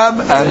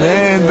le'olam.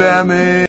 Amen v'amen.